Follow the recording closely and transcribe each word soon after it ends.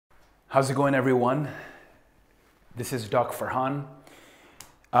How's it going, everyone? This is Doc Farhan.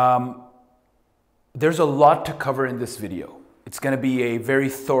 There's a lot to cover in this video. It's going to be a very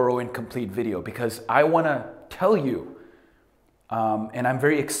thorough and complete video because I want to tell you, and I'm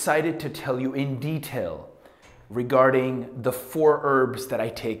very excited to tell you in detail regarding the 4 herbs that I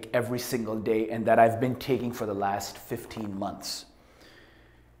take every single day and that I've been taking for the last 15 months.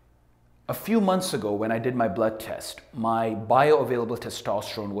 A few months ago, when I did my blood test, my bioavailable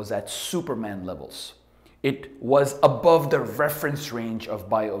testosterone was at Superman levels. It was above the reference range of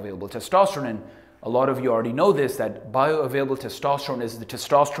bioavailable testosterone. And a lot of you already know this, that bioavailable testosterone is the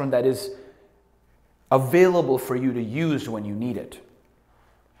testosterone that is available for you to use when you need it.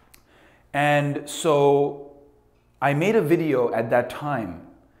 And so I made a video at that time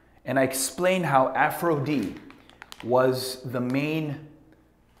and I explained how Aphro-D was the main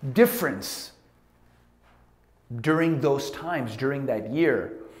difference during those times, during that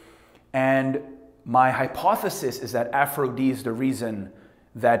year. And my hypothesis is that Aphro-D is the reason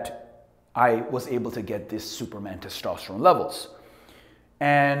that I was able to get this Superman testosterone levels.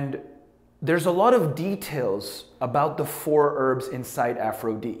 And there's a lot of details about the 4 herbs inside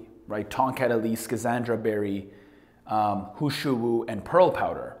Aphro-D, right? Tonkat elise, schizandra berry, hushuwu, and pearl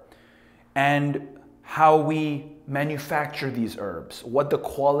powder. And how we manufacture these herbs, what the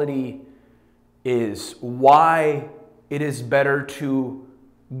quality is, why it is better to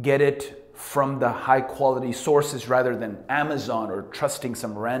get it from the high quality sources rather than Amazon or trusting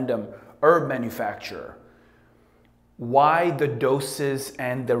some random herb manufacturer, why the doses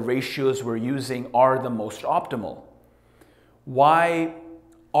and the ratios we're using are the most optimal, why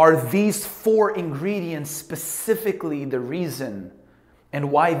are these 4 ingredients specifically the reason and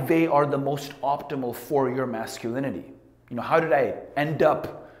why they are the most optimal for your masculinity. You know, how did I end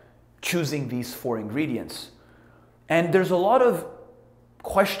up choosing these 4 ingredients? And there's a lot of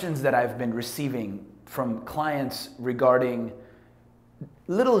questions that I've been receiving from clients regarding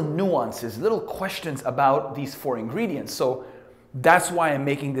little nuances, little questions about these 4 ingredients. So that's why I'm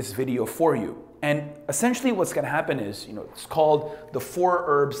making this video for you. And essentially what's going to happen is, it's called the 4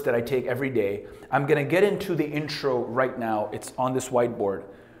 herbs that I take every day. I'm going to get into the intro right now. It's on this whiteboard.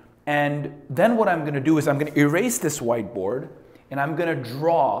 And then what I'm going to do is I'm going to erase this whiteboard and I'm going to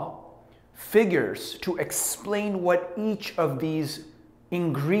draw figures to explain what each of these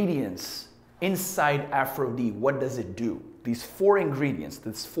ingredients inside Aphro-D, what does it do? These 4 ingredients,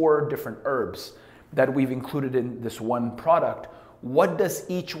 these 4 different herbs that we've included in this one product, what does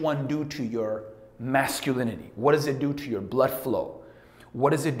each one do to your masculinity? What does it do to your blood flow? What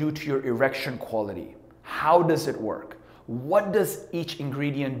does it do to your erection quality? How does it work? What does each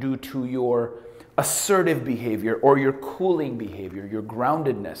ingredient do to your assertive behavior or your cooling behavior, your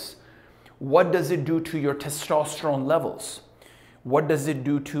groundedness? What does it do to your testosterone levels? What does it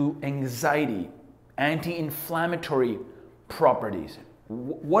do to anxiety, anti-inflammatory properties?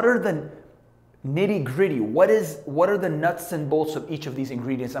 What are the nitty-gritty? What are the nuts and bolts of each of these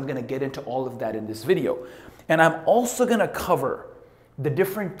ingredients? I'm going to get into all of that in this video. And I'm also going to cover the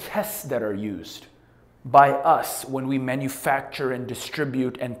different tests that are used by us when we manufacture and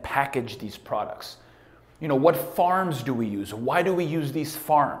distribute and package these products. What farms do we use? Why do we use these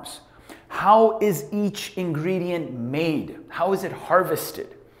farms? How is each ingredient made? How is it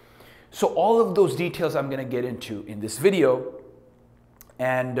harvested? So all of those details I'm going to get into in this video.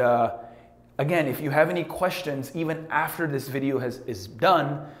 And again, if you have any questions, even after this video is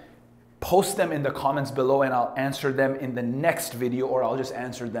done, post them in the comments below and I'll answer them in the next video, or I'll just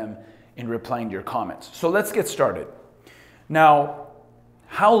answer them in replying to your comments. So let's get started. Now,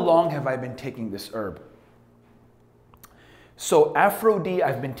 how long have I been taking this herb? So Aphro-D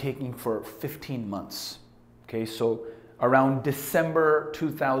I've been taking for 15 months. Okay, so around December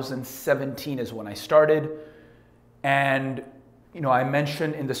 2017 is when I started. And I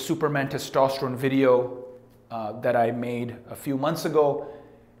mentioned in the Superman testosterone video that I made a few months ago,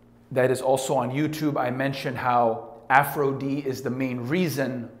 that is also on YouTube, I mentioned how Aphro-D is the main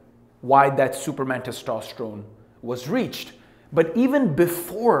reason why that Superman testosterone was reached. But even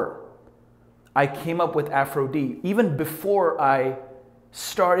before I came up with Aphro-D, even before I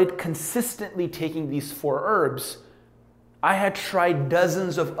started consistently taking these 4 herbs, I had tried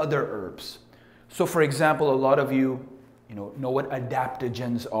dozens of other herbs. So for example, a lot of you know what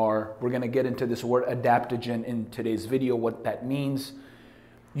adaptogens are. We're going to get into this word adaptogen in today's video, what that means.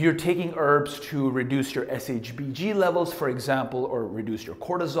 You're taking herbs to reduce your SHBG levels, for example, or reduce your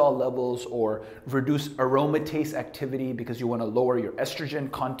cortisol levels, or reduce aromatase activity because you want to lower your estrogen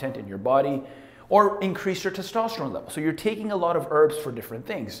content in your body, or increase your testosterone level. So you're taking a lot of herbs for different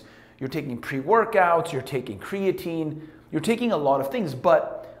things. You're taking pre-workouts, you're taking creatine, you're taking a lot of things,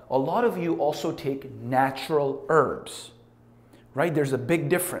 but a lot of you also take natural herbs, right? There's a big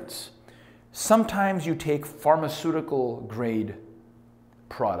difference. Sometimes you take pharmaceutical grade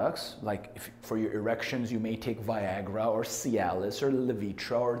products, like for your erections, you may take Viagra or Cialis or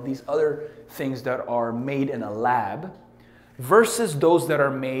Levitra or these other things that are made in a lab versus those that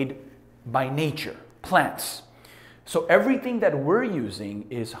are made by nature, plants. So everything that we're using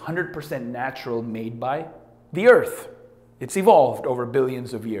is 100% natural, made by the earth. It's evolved over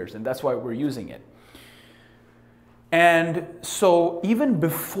billions of years, and that's why we're using it. And so even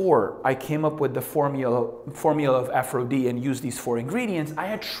before I came up with the formula of Aphro-D and used these 4 ingredients, I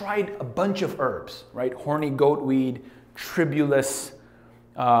had tried a bunch of herbs, right? Horny goatweed, tribulus,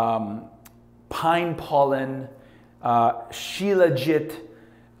 pine pollen, shilajit,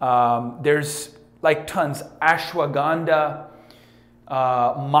 there's like tons, ashwagandha,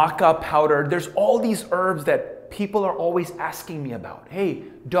 maca powder. There's all these herbs that people are always asking me about. Hey,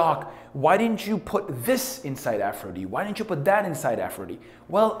 doc, why didn't you put this inside Aphro-D? Why didn't you put that inside Aphro-D?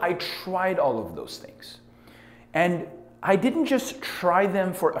 Well, I tried all of those things. And I didn't just try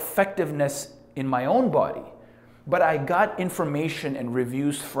them for effectiveness in my own body, but I got information and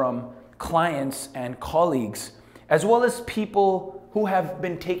reviews from clients and colleagues, as well as people who have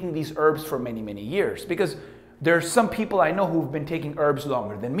been taking these herbs for many, many years. Because there's some people I know who've been taking herbs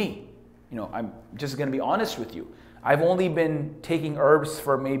longer than me. You know, I'm just gonna be honest with you. I've only been taking herbs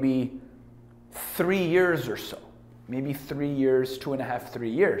for maybe 3 years or so. Maybe 3 years, 2.5, 3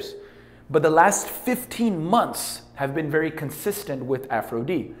 years. But the last 15 months have been very consistent with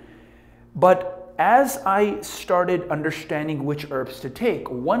Aphro-D. But as I started understanding which herbs to take,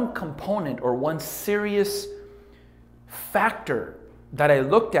 one component or one serious factor that I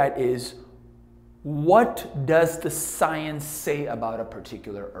looked at is, what does the science say about a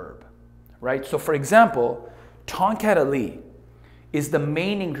particular herb, right? So for example, Tonkat Ali is the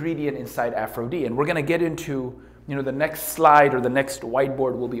main ingredient inside Aphro-D, and we're going to get into, you know, the next slide or the next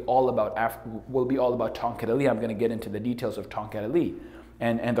whiteboard will be all about Tonkat Ali. I'm going to get into the details of Tonkat Ali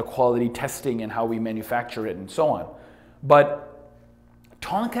and the quality testing and how we manufacture it and so on. But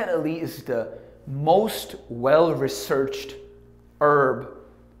Tonkat Ali is the most well-researched herb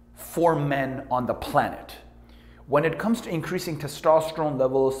for men on the planet. When it comes to increasing testosterone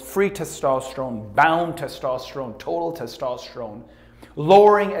levels, free testosterone, bound testosterone, total testosterone,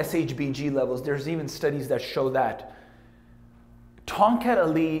 lowering SHBG levels, there's even studies that show that Tonkat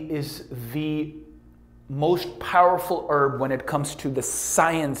Ali is the most powerful herb when it comes to the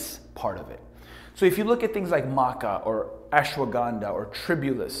science part of it. So if you look at things like maca or ashwagandha or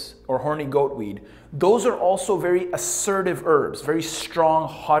tribulus or horny goatweed, those are also very assertive herbs, very strong,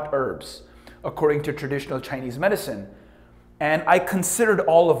 hot herbs, according to traditional Chinese medicine. And I considered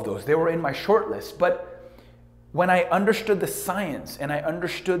all of those. They were in my short list. But when I understood the science and I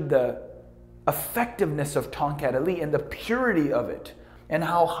understood the effectiveness of Tonkat Ali and the purity of it and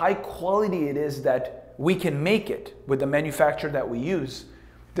how high quality it is that we can make it with the manufacturer that we use,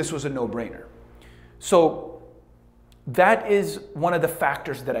 this was a no-brainer. So that is one of the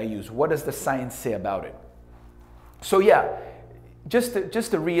factors that I use. What does the science say about it? So yeah, just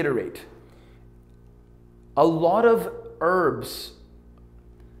to reiterate, a lot of herbs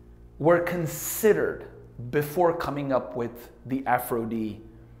were considered before coming up with the Aphro-D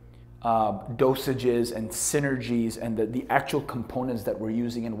dosages and synergies and the actual components that we're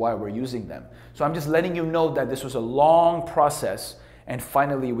using and why we're using them. So I'm just letting you know that this was a long process, and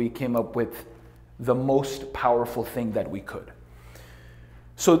finally we came up with the most powerful thing that we could.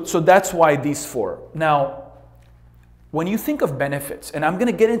 So that's why these 4. Now, when you think of benefits, and I'm going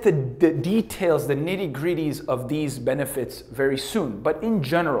to get into the details, the nitty-gritties of these benefits very soon, but in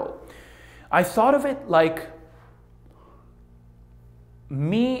general, I thought of it like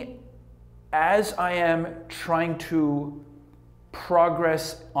me as I am trying to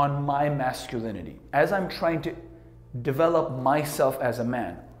progress on my masculinity, as I'm trying to develop myself as a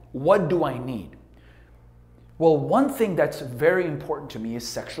man. What do I need? Well, one thing that's very important to me is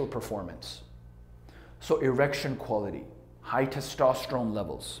sexual performance. So erection quality, high testosterone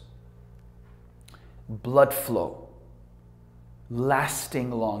levels, blood flow,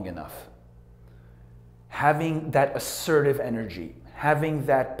 lasting long enough, having that assertive energy, having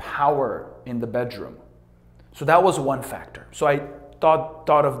that power in the bedroom. So that was one factor. So I thought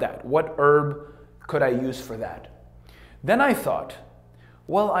of that. What herb could I use for that? Then I thought,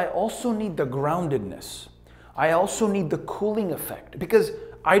 well, I also need the groundedness. I also need the cooling effect, because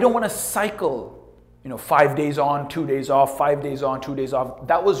I don't want to cycle, 5 days on, 2 days off, 5 days on, 2 days off.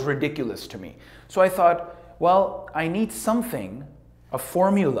 That was ridiculous to me. So I thought, well, I need something, a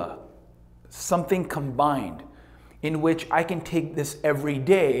formula, something combined. in which I can take this every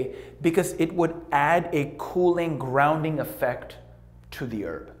day because it would add a cooling, grounding effect to the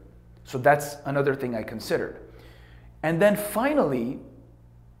herb. So that's another thing I considered. And then finally,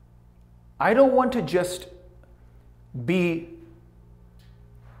 I don't want to just be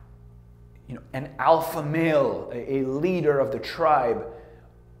an alpha male, a leader of the tribe,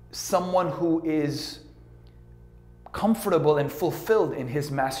 someone who is comfortable and fulfilled in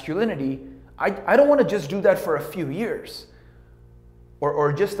his masculinity. I don't want to just do that for a few years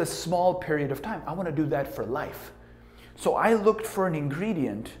or just a small period of time. I want to do that for life. So I looked for an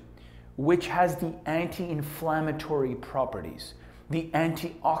ingredient which has the anti-inflammatory properties, the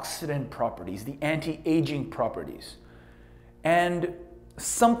antioxidant properties, the anti-aging properties, and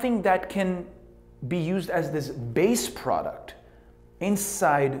something that can be used as this base product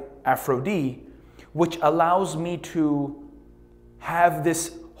inside Aphro-D, which allows me to have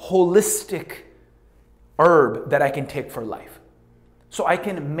this holistic herb that I can take for life. So I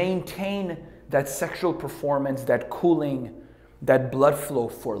can maintain that sexual performance, that cooling, that blood flow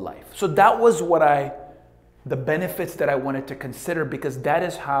for life. So that was the benefits that I wanted to consider, because that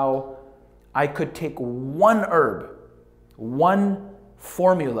is how I could take one herb, one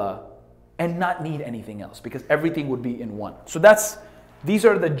formula, and not need anything else, because everything would be in one. So these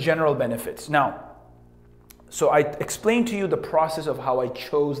are the general benefits. Now, so I explained to you the process of how I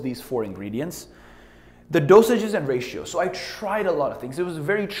chose these 4 ingredients, the dosages and ratios. So I tried a lot of things. It was a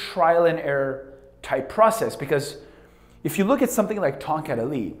very trial and error type process, because if you look at something like Tonkat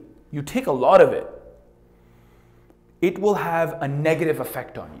Ali, you take a lot of it, it will have a negative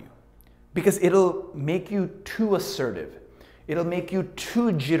effect on you, because it'll make you too assertive. It'll make you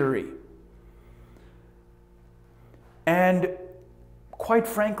too jittery. And quite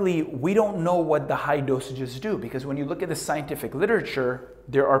frankly, we don't know what the high dosages do, because when you look at the scientific literature,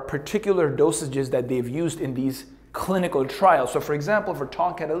 there are particular dosages that they've used in these clinical trials. So for example, for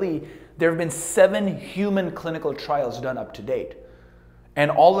Tonkat Ali, there have been 7 human clinical trials done up to date. And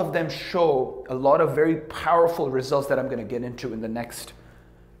all of them show a lot of very powerful results that I'm going to get into in the next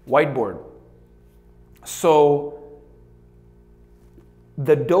whiteboard. So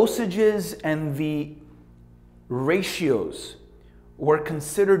the dosages and the ratios were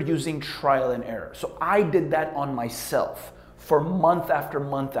considered using trial and error. So I did that on myself for month after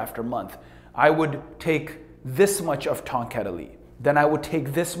month after month. I would take this much of Tonkat Ali, then I would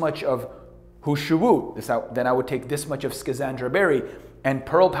take this much of Hushubu, then I would take this much of Schizandra berry and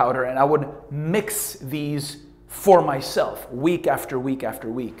pearl powder, and I would mix these for myself week after week after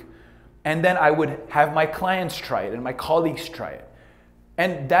week. And then I would have my clients try it and my colleagues try it.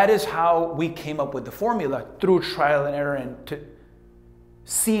 And that is how we came up with the formula, through trial and error and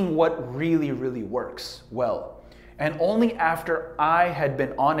seeing what really, really works well. And only after I had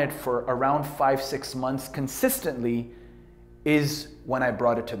been on it for around 5-6 months consistently is when I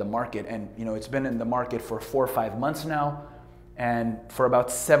brought it to the market. And it's been in the market for 4 or 5 months now. And for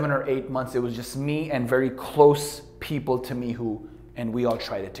about 7 or 8 months, it was just me and very close people to me and we all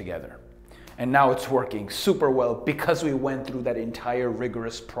tried it together. And now it's working super well, because we went through that entire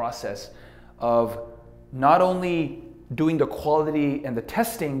rigorous process of not only doing the quality and the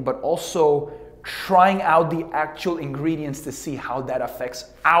testing, but also trying out the actual ingredients to see how that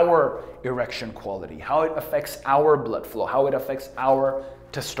affects our erection quality, how it affects our blood flow, how it affects our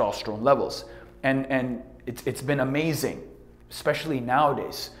testosterone levels. And it's been amazing, especially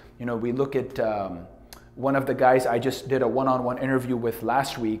nowadays. We look at one of the guys I just did a one-on-one interview with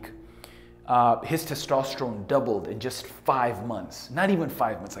last week. His testosterone doubled in just 5 months. Not even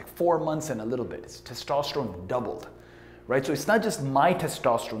 5 months, like 4 months and a little bit. His testosterone doubled, right? So it's not just my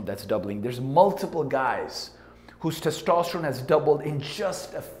testosterone that's doubling. There's multiple guys whose testosterone has doubled in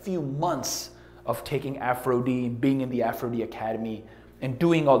just a few months of taking Aphro-D, being in the Aphro-D Academy, and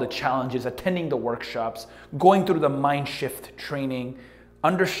doing all the challenges, attending the workshops, going through the mind shift training,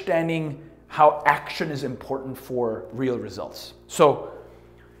 understanding how action is important for real results. So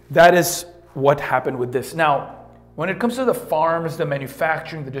that is what happened with this. Now, when it comes to the farms, the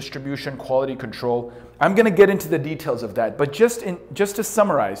manufacturing, the distribution, quality control, I'm going to get into the details of that. But just to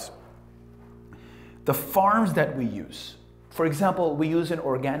summarize, the farms that we use, for example, we use an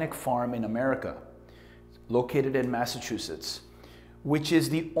organic farm in America, located in Massachusetts, which is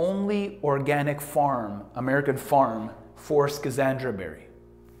the only organic farm, American farm, for Schizandra berry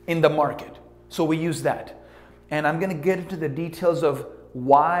in the market. So we use that. And I'm going to get into the details of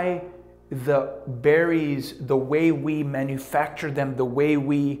why the berries, the way we manufacture them, the way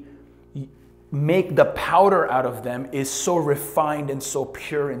we make the powder out of them is so refined and so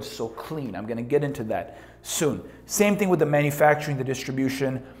pure and so clean. I'm going to get into that soon. Same thing with the manufacturing, the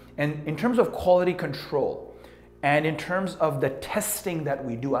distribution. And in terms of quality control, And in terms of the testing that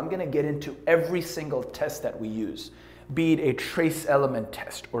we do, I'm going to get into every single test that we use, be it a trace element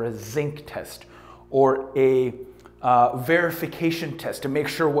test or a zinc test or a verification test to make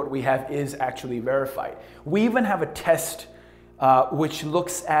sure what we have is actually verified. We even have a test which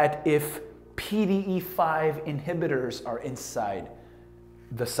looks at if PDE5 inhibitors are inside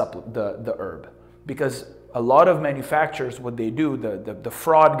the herb. Because a lot of manufacturers, what they do, the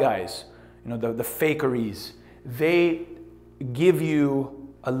fraud guys, the fakeries, they give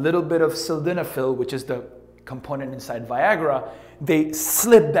you a little bit of sildenafil, which is the component inside Viagra. They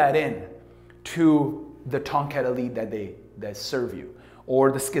slip that in to the tonkat Ali that serve you,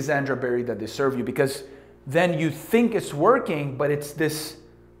 or the schizandra berry that they serve you, because then you think it's working, but it's this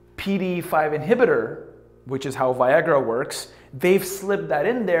PDE5 inhibitor, which is how Viagra works. They've slipped that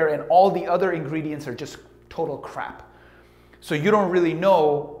in there, and all the other ingredients are just total crap. So you don't really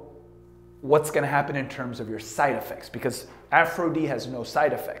know what's going to happen in terms of your side effects, because Aphro-D has no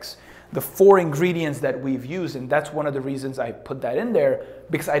side effects. The 4 ingredients that we've used, and that's one of the reasons I put that in there,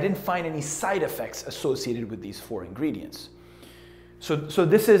 because I didn't find any side effects associated with these 4 ingredients. So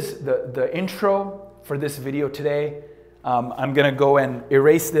this is the intro for this video today. I'm going to go and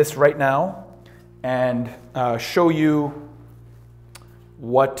erase this right now and show you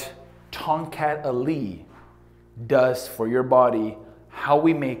what tonkat Ali does for your body, how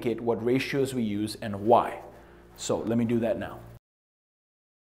we make it, what ratios we use, and why. So let me do that now.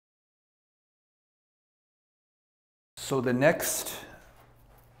 So the next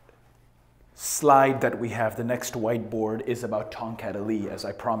slide that we have, the next whiteboard, is about tonkat Ali, as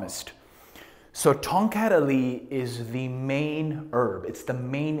I promised. So tonkat Ali is the main herb. It's the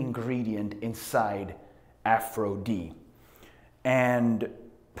main ingredient inside Aphro-D. And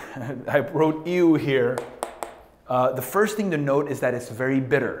I wrote ew here. The first thing to note is that it's very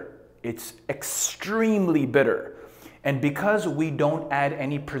bitter. It's extremely bitter. And because we don't add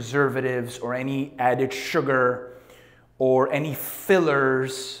any preservatives or any added sugar or any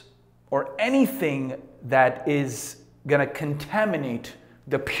fillers or anything that is going to contaminate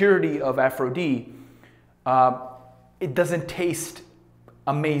the purity of Aphro-D, it doesn't taste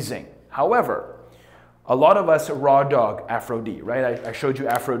amazing. However, a lot of us raw dog Aphro-D, right? I showed you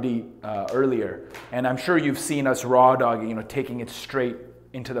Aphro-D earlier, and I'm sure you've seen us raw dogging, taking it straight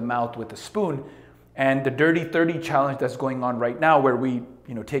into the mouth with a spoon. And the Dirty 30 challenge that's going on right now, where we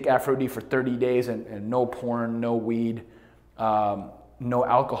take Aphro-D for 30 days and no porn, no weed, no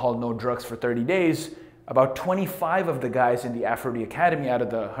alcohol, no drugs for 30 days, about 25 of the guys in the Aphro-D Academy out of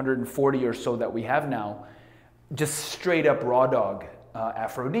the 140 or so that we have now, just straight up raw dog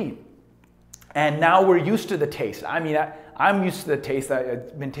Aphro-D. And now we're used to the taste. I mean, I'm used to the taste.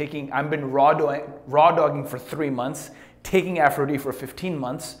 I've been raw dogging for 3 months, taking Aphro-D for 15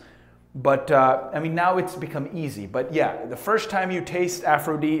 months. But I mean, now it's become easy. But yeah, the first time you taste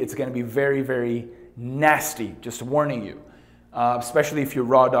Aphro-D, it's going to be very, very nasty, just warning you, especially if you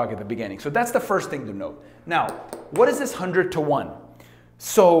raw dog at the beginning. So that's the first thing to note. Now, what is this 100 to 1?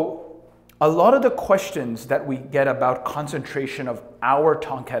 So a lot of the questions that we get about concentration of our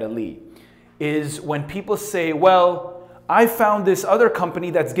tonkat Ali is when people say, well, I found this other company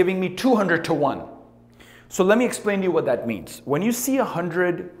that's giving me 200 to 1. So let me explain to you what that means. When you see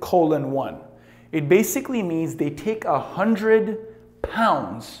 100:1, it basically means they take 100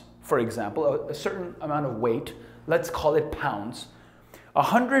 pounds, for example, a certain amount of weight, let's call it pounds,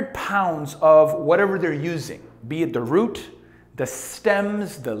 100 pounds of whatever they're using, be it the root, the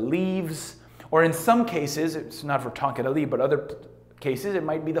stems, the leaves, or in some cases, it's not for tonkat Ali, but other cases, it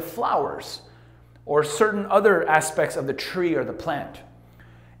might be the flowers or certain other aspects of the tree or the plant.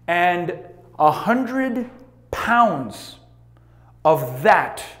 And 100 pounds of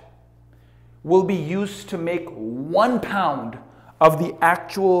that will be used to make 1 pound of the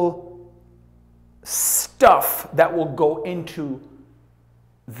actual stuff that will go into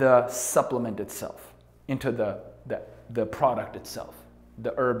the supplement itself, into the product itself,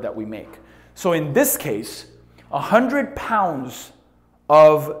 the herb that we make. So in this case, 100 pounds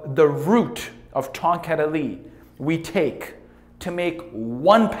of the root of tonkat Ali we take to make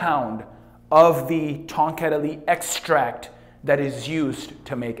 1 pound of the tonkat Ali extract that is used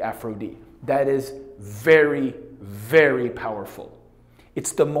to make Aphro-D. That is very, very powerful.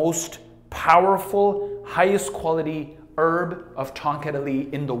 It's the most powerful, highest quality herb of tonkat Ali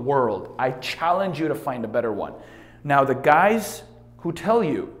in the world. I challenge you to find a better one. Now, the guys who tell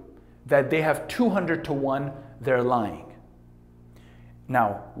you that they have 200 to 1, they're lying.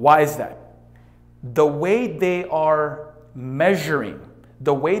 Now, why is that? The way they are measuring,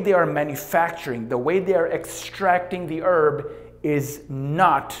 the way they are manufacturing, the way they are extracting the herb is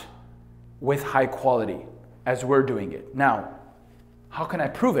not with high quality. as we're doing it. Now, how can I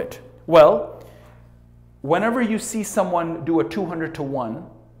prove it? Well, whenever you see someone do a 200-to-1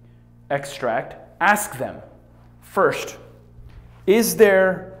 extract, ask them first, is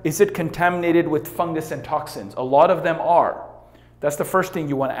it contaminated with fungus and toxins? A lot of them are. That's the first thing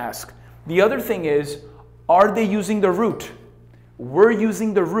you want to ask. The other thing is, are they using the root? We're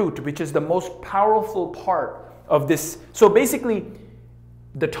using the root, which is the most powerful part of this. So basically,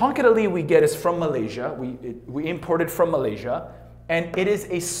 the Tonkat Ali we get is from Malaysia. We import it from Malaysia. And it is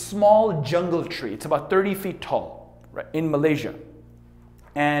a small jungle tree. It's about 30 feet tall, right, in Malaysia.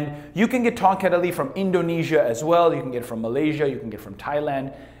 And you can get Tonkat Ali from Indonesia as well. You can get it from Malaysia. You can get it from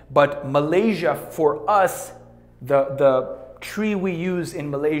Thailand. But Malaysia, for us, the tree we use in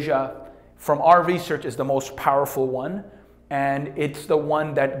Malaysia, from our research, is the most powerful one. And it's the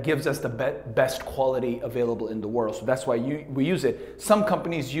one that gives us the best quality available in the world. So that's why we use it. Some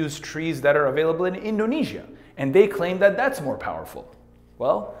companies use trees that are available in Indonesia, and they claim that that's more powerful.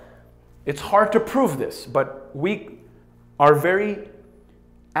 Well, it's hard to prove this, but we are very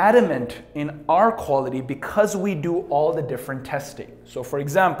adamant in our quality because we do all the different testing. So for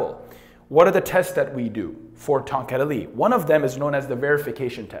example, what are the tests that we do for Tonkat Ali? One of them is known as the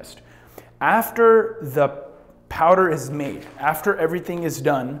verification test. After the powder is made, after everything is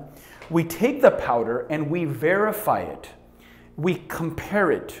done, we take the powder and we verify it. We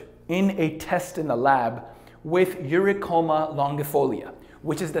compare it in a test in the lab with Eurycoma longifolia,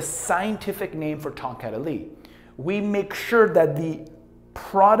 which is the scientific name for Tonkat Ali. We make sure that the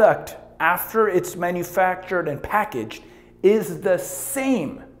product, after it's manufactured and packaged, is the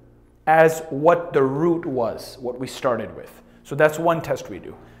same as what the root was, what we started with. So that's one test we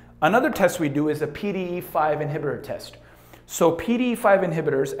do. Another test we do is a PDE5 inhibitor test. So PDE5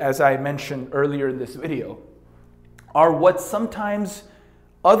 inhibitors, as I mentioned earlier in this video, are what sometimes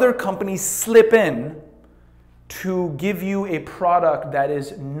other companies slip in to give you a product that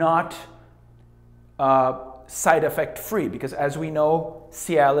is not side effect free. Because as we know,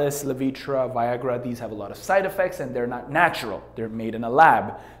 Cialis, Levitra, Viagra, these have a lot of side effects and they're not natural. They're made in a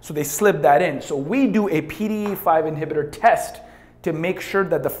lab. So they slip that in. So we do a PDE5 inhibitor test to make sure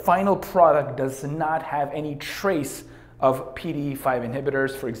that the final product does not have any trace of PDE5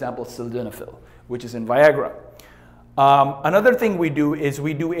 inhibitors, for example, sildenafil, which is in Viagra. Another thing we do is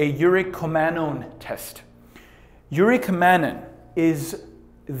we do a uricomanone test. Uricomanone is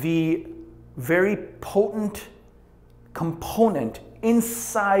the very potent component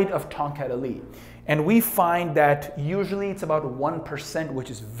inside of Tonkat Ali. And we find that usually it's about 1%, which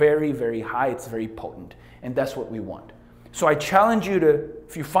is very, very high. It's very potent. And that's what we want. So I challenge you to,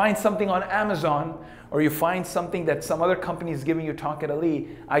 if you find something on Amazon or you find something that some other company is giving you Tonkat Ali,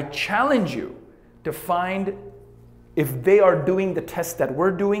 I challenge you to find if they are doing the test that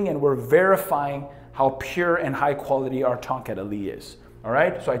we're doing and we're verifying how pure and high quality our Tonkat Ali is. All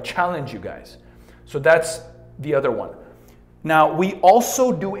right? So I challenge you guys. So that's the other one. Now, we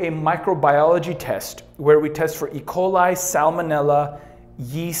also do a microbiology test where we test for E. coli, salmonella,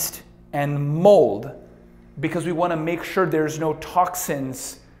 yeast, and mold, because we want to make sure there's no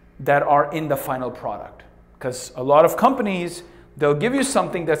toxins that are in the final product. Because a lot of companies, they'll give you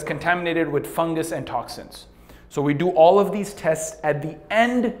something that's contaminated with fungus and toxins. So we do all of these tests at the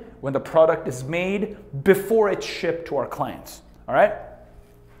end when the product is made, before it's shipped to our clients. All right?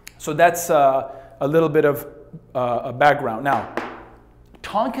 So that's a little bit of a background. Now,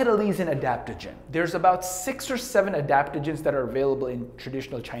 Tonkat Ali is an adaptogen. There's about 6 or 7 adaptogens that are available in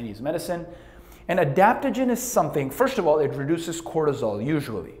traditional Chinese medicine. An adaptogen is something, first of all, it reduces cortisol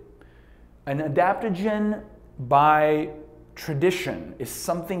usually. An adaptogen by tradition is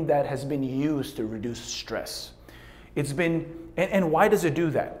something that has been used to reduce stress. It's been, and why does it do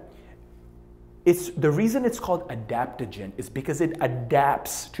that? The reason it's called adaptogen is because it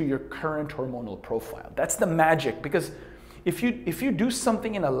adapts to your current hormonal profile. That's the magic, because if you do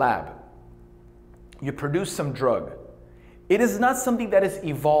something in a lab, you produce some drug, it is not something that has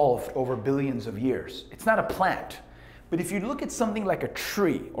evolved over billions of years. It's not a plant. But if you look at something like a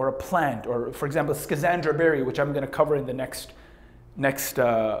tree or a plant, or for example, schizandra berry, which I'm going to cover in the next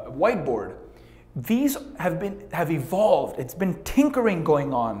whiteboard, these have evolved. It's been tinkering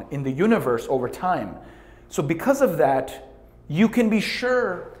going on in the universe over time. So because of that, you can be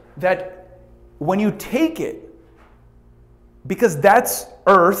sure that when you take it, because that's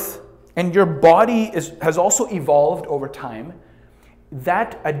Earth, and your body has also evolved over time,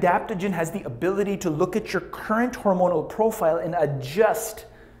 that adaptogen has the ability to look at your current hormonal profile and adjust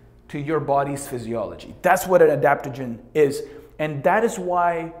to your body's physiology. That's what an adaptogen is. And that is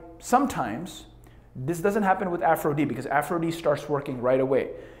why sometimes, this doesn't happen with Aphro-D because Aphro-D starts working right away.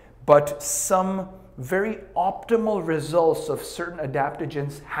 But some very optimal results of certain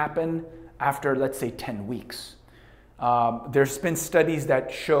adaptogens happen after, let's say, 10 weeks. There's been studies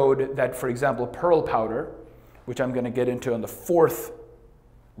that showed that, for example, pearl powder, which I'm going to get into on the fourth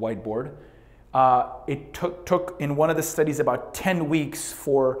whiteboard, it took in one of the studies about 10 weeks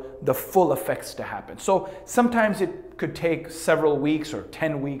for the full effects to happen. So sometimes it could take several weeks or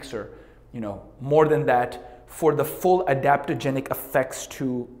 10 weeks or more than that for the full adaptogenic effects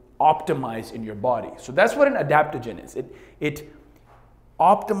to optimize in your body. So that's what an adaptogen is. It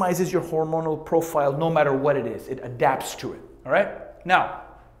optimizes your hormonal profile no matter what it is. It adapts to it. All right? Now,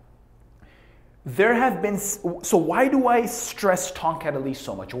 there have been, so why do I stress Tonkat Ali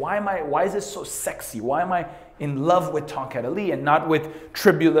so much? Why is this so sexy? Why am I in love with Tonkat Ali and not with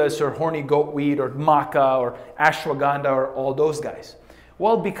tribulus or horny goatweed or maca or ashwagandha or all those guys?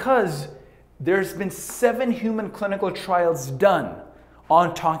 Well, because there's been 7 human clinical trials done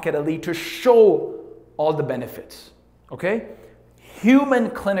on Tonkat Ali to show all the benefits, okay?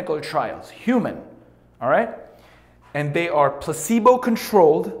 Human clinical trials, human, all right? And they are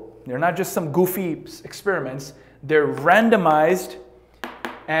placebo-controlled. They're not just some goofy experiments. They're randomized,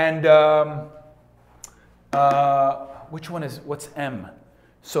 and what's M?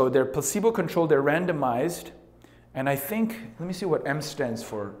 So they're placebo-controlled, they're randomized, and I think, let me see what M stands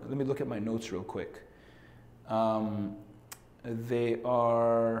for. Let me look at my notes real quick. They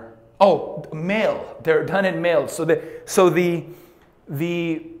are, male. They're done in males. So the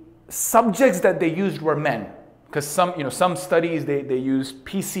subjects that they used were men. Because some studies, they use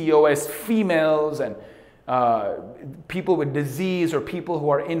PCOS females and people with disease or people who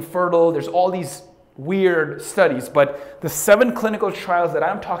are infertile. There's all these weird studies. But the 7 clinical trials that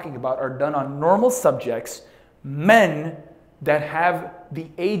I'm talking about are done on normal subjects, men that have the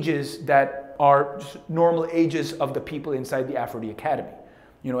ages that are normal ages of the people inside the Aphro-D Academy.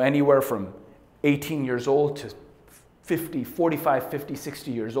 Anywhere from 18 years old to 45, 50,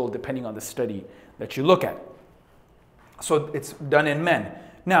 60 years old, depending on the study that you look at. So it's done in men.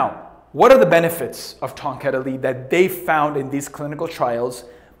 Now, what are the benefits of Tonkat Ali that they found in these clinical trials?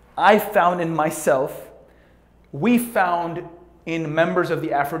 I found in myself, we found in members of the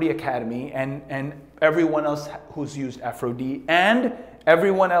Aphro-D Academy and everyone else who's used Aphro-D and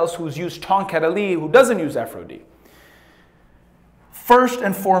everyone else who's used Tonkat Ali who doesn't use Aphro-D. First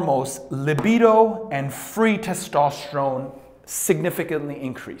and foremost, libido and free testosterone significantly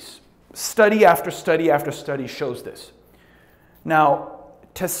increase. Study after study after study shows this. Now,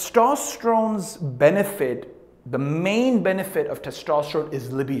 testosterone's benefit, the main benefit of testosterone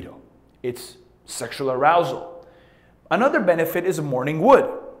is libido. It's sexual arousal. Another benefit is morning wood.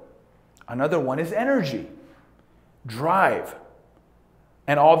 Another one is energy, drive,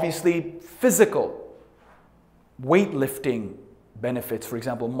 and obviously physical, weightlifting benefits, for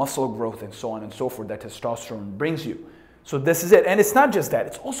example, muscle growth and so on and so forth that testosterone brings you. So this is it. And it's not just that,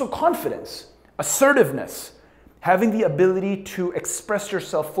 it's also confidence, assertiveness, having the ability to express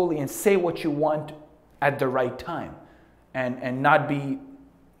yourself fully and say what you want at the right time and not be,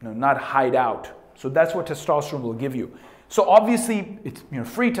 not hide out. So that's what testosterone will give you. So obviously, it's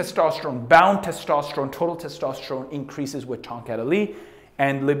free testosterone, bound testosterone, total testosterone increases with Tonkat Ali,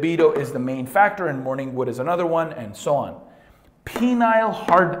 and libido is the main factor, and morning wood is another one, and so on. Penile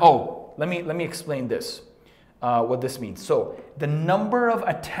hard. Oh, let me explain this. What this means. So the number of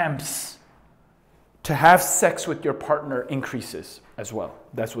attempts to have sex with your partner increases as well.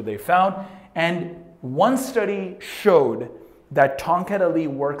 That's what they found. And one study showed that Tonkat Ali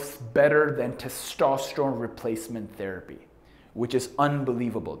works better than testosterone replacement therapy, which is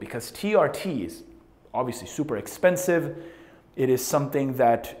unbelievable because TRT is obviously super expensive. It is something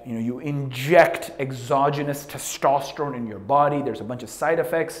that you inject exogenous testosterone in your body. There's a bunch of side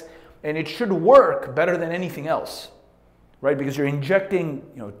effects, and it should work better than anything else, right? Because you're injecting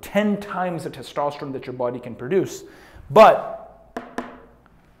 10 times the testosterone that your body can produce. But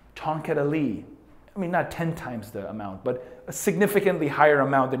Tonkat Ali, I mean, not 10 times the amount, but a significantly higher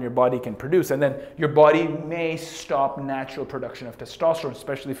amount than your body can produce. And then your body may stop natural production of testosterone,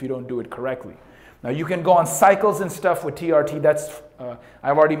 especially if you don't do it correctly. Now, you can go on cycles and stuff with TRT. That's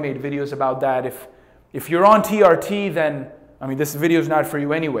I've already made videos about that. If you're on TRT, then, I mean, this video is not for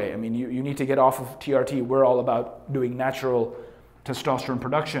you anyway. I mean, you need to get off of TRT. We're all about doing natural testosterone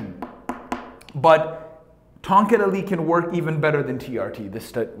production. But Tonkat Ali can work even better than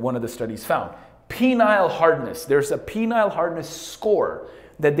TRT, one of the studies found. Penile hardness. There's a penile hardness score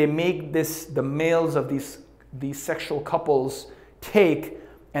that they make the males of these sexual couples take,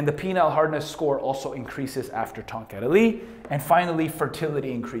 and the penile hardness score also increases after Tonkat Ali. And finally,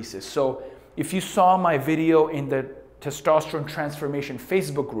 fertility increases. So if you saw my video in the testosterone transformation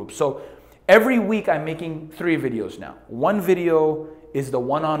Facebook group, so Every week I'm making 3 videos now. One video is the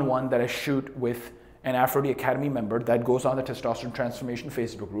one-on-one that I shoot with an Aphro-D Academy member that goes on the Testosterone Transformation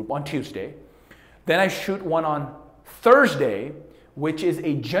Facebook group on Tuesday. Then I shoot one on Thursday, which is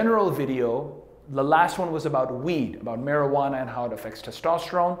a general video. The last one was about weed, about marijuana and how it affects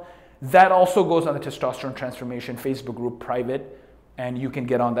testosterone. That also goes on the Testosterone Transformation Facebook group private, and you can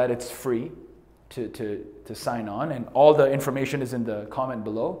get on that. It's free to sign on, and all the information is in the comment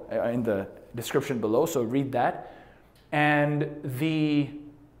below, in the description below, so read that. And the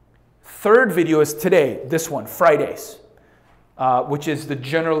third video is today, this one, Fridays, which is the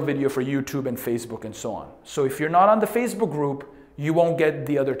general video for YouTube and Facebook and so on. So if you're not on the Facebook group, you won't get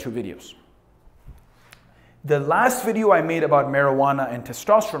the other 2 videos. The last video I made about marijuana and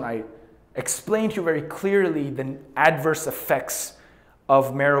testosterone, I explained to you very clearly the adverse effects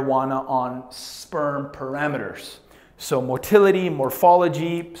of marijuana on sperm parameters. So motility,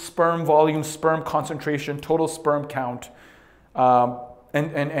 morphology, sperm volume, sperm concentration, total sperm count, and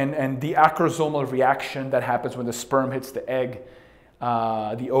the acrosomal reaction that happens when the sperm hits the egg,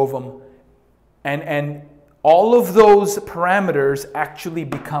 the ovum. And all of those parameters actually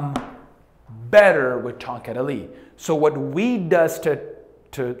become better with Tonkat Ali. So what weed does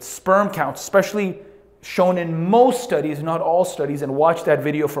to sperm count, especially shown in most studies, not all studies, and watch that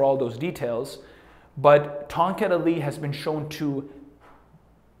video for all those details, but Tonkat Ali has been shown to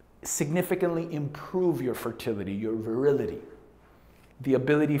significantly improve your fertility, your virility, the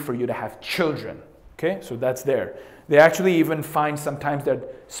ability for you to have children. Okay, so that's there. They actually even find sometimes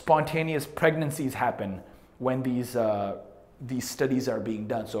that spontaneous pregnancies happen when these studies are being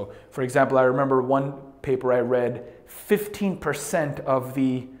done. So for example, I remember one paper I read, 15% of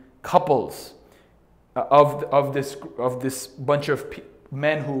the couples of this bunch of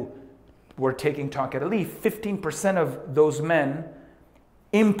men who were taking Tonkat Ali, 15% of those men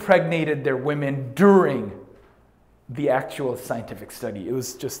impregnated their women during the actual scientific study. It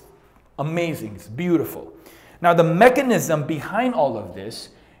was just amazing. It's beautiful. Now the mechanism behind all of this,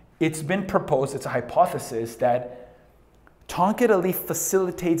 it's been proposed, it's a hypothesis that Tonkat Ali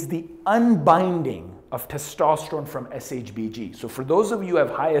facilitates the unbinding of testosterone from SHBG. So for those of you who have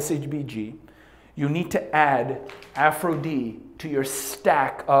high SHBG, you need to add Aphro-D to your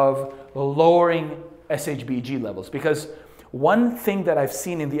stack of lowering SHBG levels. Because one thing that I've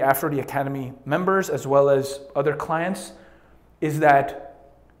seen in the Aphro-D Academy members as well as other clients is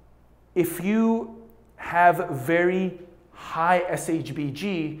that if you have very high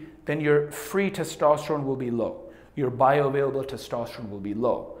SHBG, then your free testosterone will be low. Your bioavailable testosterone will be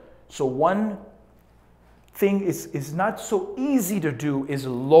low. So one thing is not so easy to do is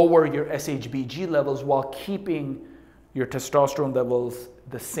lower your SHBG levels while keeping your testosterone levels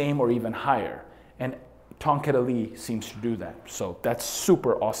the same or even higher. And Tonkat Ali seems to do that. So that's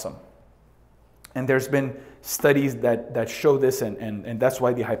super awesome. And there's been studies that show this, and that's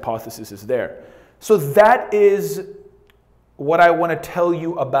why the hypothesis is there. So that is what I want to tell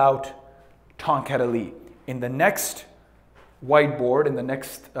you about Tonkat Ali. In the next whiteboard, in the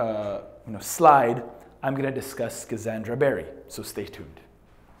next slide, I'm going to discuss Schizandra berry. So stay tuned.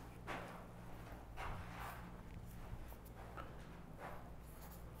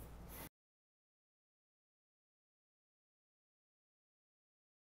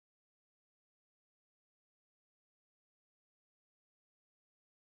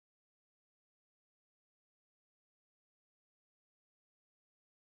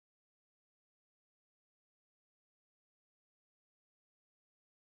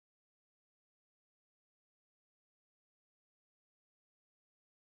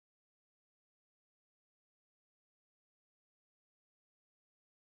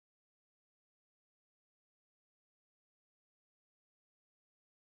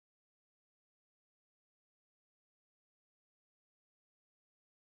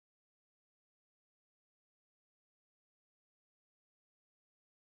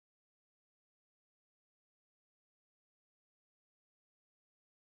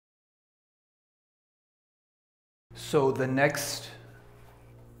 So the next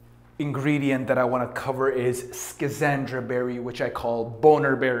ingredient that I want to cover is Schizandra berry, which I call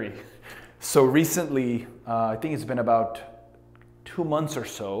boner berry. So recently, I think it's been about 2 months or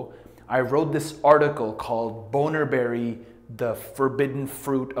so, I wrote this article called Boner Berry, the Forbidden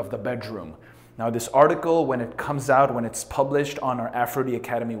Fruit of the Bedroom. Now this article, when it comes out, when it's published on our Aphro-D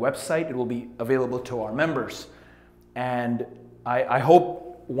Academy website, it will be available to our members. And I hope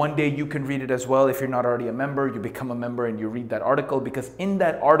one day you can read it as well. If you're not already a member, you become a member and you read that article, because in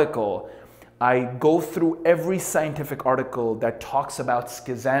that article, I go through every scientific article that talks about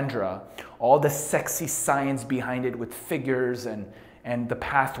Schizandra, all the sexy science behind it with figures and and the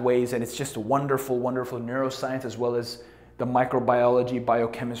pathways, and it's just wonderful, wonderful neuroscience as well as the microbiology,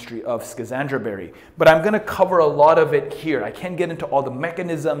 biochemistry of schizandra berry. But I'm going to cover a lot of it here. I can't get into all the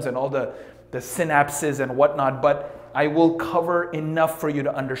mechanisms and all the synapses and whatnot, but I will cover enough for you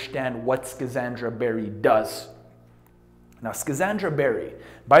to understand what schizandra berry does. Now, schizandra berry,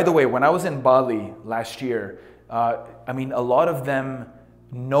 by the way, when I was in Bali last year, I mean, a lot of them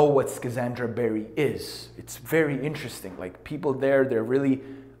know what schizandra berry is. It's very interesting. Like, people there, they're really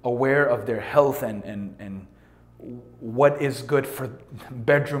aware of their health and what is good for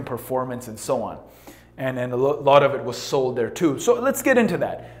bedroom performance and so on. And a lot of it was sold there too. So let's get into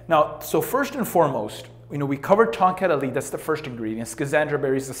that. Now, so first and foremost, you know, we covered tonkat ali, that's the first ingredient. Schizandra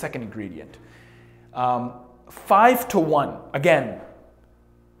berry is the second ingredient. 5 to 1, again,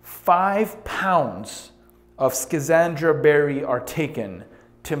 5 pounds of schizandra berry are taken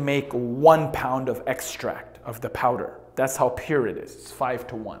to make 1 pound of extract of the powder. That's how pure it is. It's 5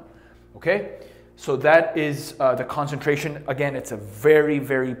 to 1. Okay? So that is the concentration. Again, it's a very,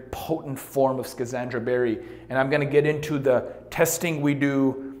 very potent form of schizandra berry. And I'm going to get into the testing we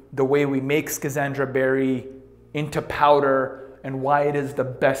do, the way we make schizandra berry into powder, and why it is the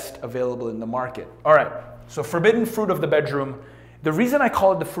best available in the market. All right, so forbidden fruit of the bedroom. The reason I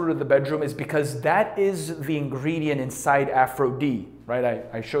call it the fruit of the bedroom is because that is the ingredient inside Aphro-D, right?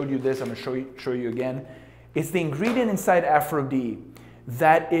 I showed you this, I'm going to show you again. It's the ingredient inside Aphro-D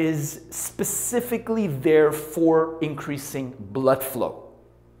that is specifically there for increasing blood flow.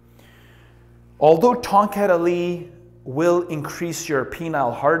 Although tonkat ali will increase your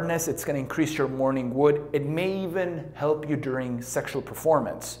penile hardness, it's going to increase your morning wood, it may even help you during sexual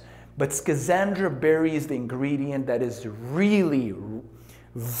performance. But schizandra berry is the ingredient that is really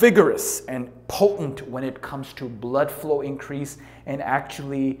vigorous and potent when it comes to blood flow increase and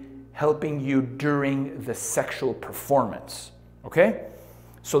actually helping you during the sexual performance. Okay?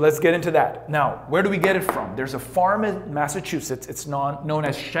 So let's get into that. Now, where do we get it from? There's a farm in Massachusetts. It's known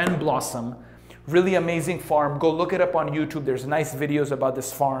as Shen Blossom. Really amazing farm. Go look it up on YouTube. There's nice videos about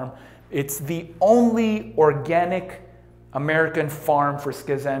this farm. It's the only organic American farm for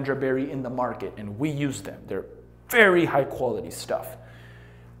schizandra berry in the market, and we use them. They're very high quality stuff.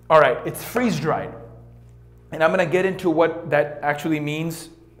 All right, it's freeze dried. And I'm going to get into what that actually means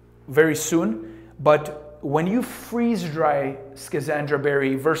very soon. But when you freeze dry schizandra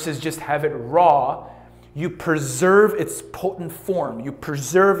berry versus just have it raw, you preserve its potent form. You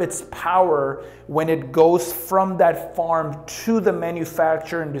preserve its power when it goes from that farm to the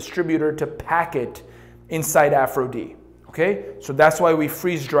manufacturer and distributor to pack it inside Aphro-D. Okay? So that's why we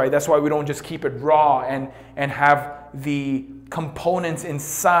freeze dry. That's why we don't just keep it raw and have the components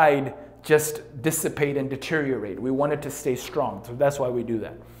inside just dissipate and deteriorate. We want it to stay strong. So that's why we do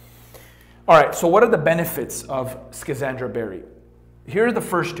that. All right, so what are the benefits of schizandra berry? Here are the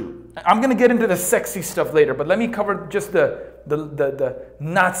first two. I'm going to get into the sexy stuff later, but let me cover just the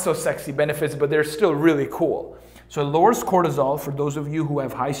not so sexy benefits, but they're still really cool. So it lowers cortisol for those of you who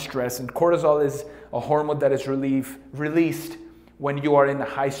have high stress, and cortisol is a hormone that is released when you are in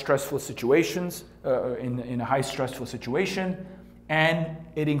high stressful situations, in a high stressful situation, and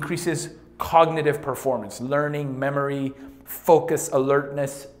it increases cognitive performance, learning, memory, focus,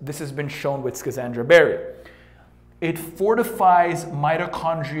 alertness. This has been shown with schizandra berry. It fortifies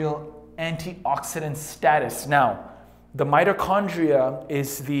mitochondrial antioxidant status. Now, the mitochondria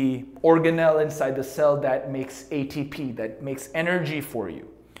is the organelle inside the cell that makes ATP, that makes energy for you,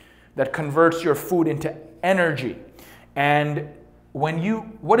 that converts your food into energy. And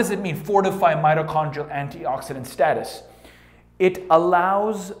what does it mean, fortify mitochondrial antioxidant status? It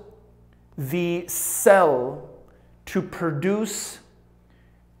allows the cell to produce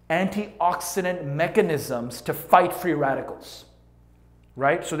antioxidant mechanisms to fight free radicals,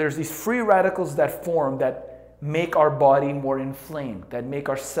 right? So there's these free radicals that form that make our body more inflamed, that make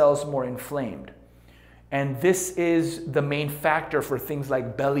our cells more inflamed. And this is the main factor for things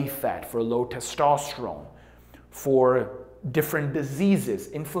like belly fat, for low testosterone, for different diseases.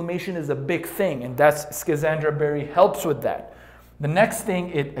 Inflammation is a big thing, and that's schizandra berry helps with that. The next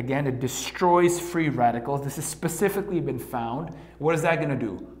thing, it destroys free radicals. This has specifically been found. What is that going to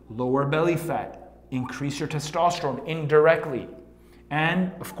do? Lower belly fat, increase your testosterone indirectly,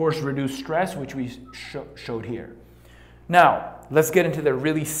 and of course reduce stress, which we showed here. Now, let's get into the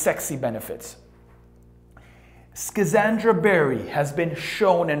really sexy benefits. Schizandra berry has been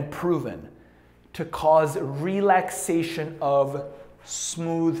shown and proven to cause relaxation of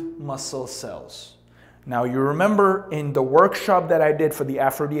smooth muscle cells. Now, you remember in the workshop that I did for the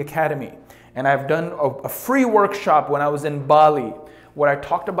Aphro-D Academy, and I've done a free workshop when I was in Bali, where I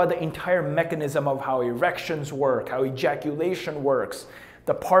talked about the entire mechanism of how erections work, how ejaculation works,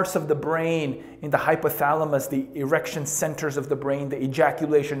 the parts of the brain in the hypothalamus, the erection centers of the brain, the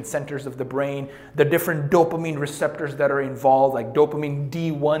ejaculation centers of the brain, the different dopamine receptors that are involved, like dopamine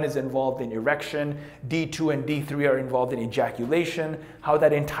D1 is involved in erection, D2 and D3 are involved in ejaculation, how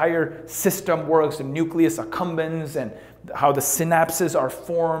that entire system works, the nucleus accumbens, and how the synapses are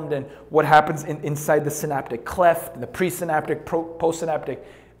formed, and what happens inside the synaptic cleft, the presynaptic, postsynaptic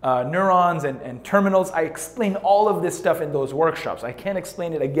neurons and terminals. I explain all of this stuff in those workshops. I can't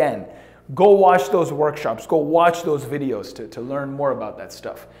explain it again. Go watch those workshops. Go watch those videos to learn more about that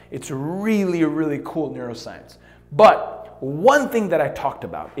stuff. It's really, really cool neuroscience. But one thing that I talked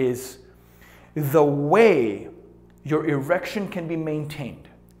about is the way your erection can be maintained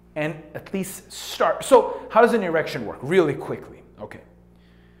and at least start. So how does an erection work? Really quickly. Okay.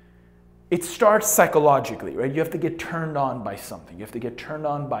 It starts psychologically, right? You have to get turned on by something. You have to get turned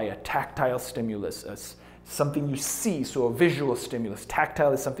on by a tactile stimulus, something you see, so a visual stimulus.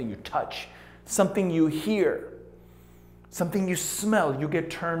 Tactile is something you touch, something you hear, something you smell. You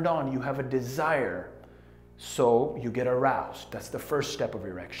get turned on, you have a desire, so you get aroused. That's the first step of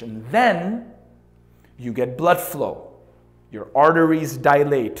erection. Then you get blood flow. Your arteries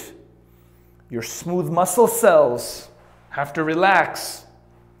dilate. Your smooth muscle cells have to relax.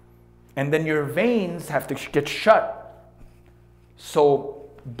 And then your veins have to get shut, so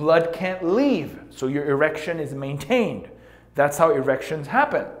blood can't leave, so your erection is maintained. That's how erections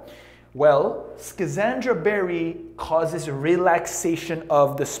happen. Well, schizandra berry causes relaxation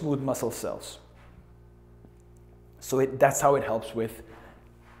of the smooth muscle cells. So that's how it helps with,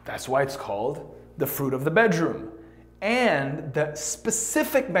 that's why it's called the fruit of the bedroom. And the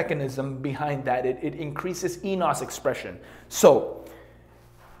specific mechanism behind that, it increases eNOS expression. So,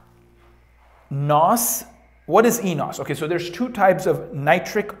 NOS, what is eNOS? Okay, so there's two types of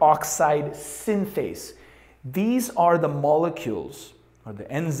nitric oxide synthase. These are the molecules, or the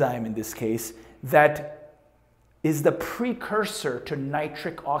enzyme in this case, that is the precursor to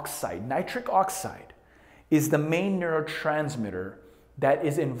nitric oxide. Nitric oxide is the main neurotransmitter that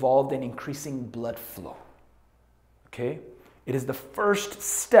is involved in increasing blood flow. Okay? It is the first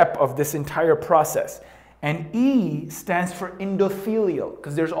step of this entire process. And E stands for endothelial,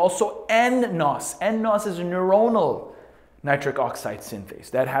 because there's also nNOS. nNOS is a neuronal nitric oxide synthase.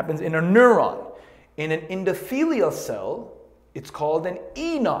 That happens in a neuron. In an endothelial cell, it's called an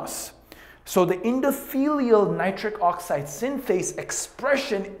eNOS. So the endothelial nitric oxide synthase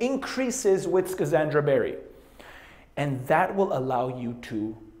expression increases with schizandra berry. And that will allow you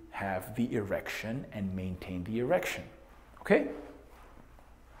to have the erection and maintain the erection. Okay?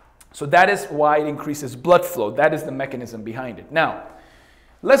 So that is why it increases blood flow. That is the mechanism behind it. Now,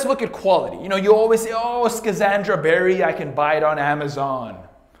 let's look at quality. You know, you always say, oh, schizandra berry, I can buy it on Amazon.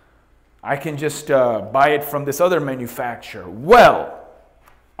 I can just buy it from this other manufacturer. Well,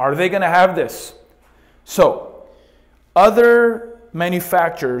 are they going to have this? So, other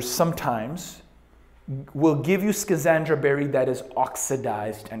manufacturers sometimes will give you schizandra berry that is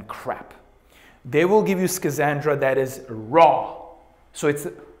oxidized and crap. They will give you schizandra that is raw. So it's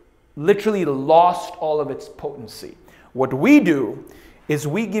literally lost all of its potency. What we do is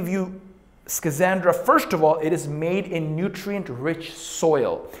we give you schizandra. First of all, it is made in nutrient-rich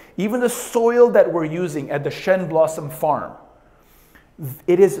soil. Even the soil that we're using at the Shen Blossom Farm,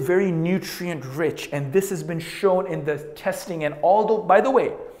 it is very nutrient-rich, and this has been shown in the testing. And although, by the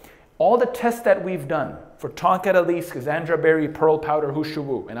way, all the tests that we've done for Tonkat Ali, schizandra berry, pearl powder,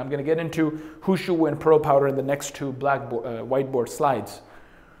 hushuwu, and I'm going to get into hushuwu and pearl powder in the next two whiteboard slides.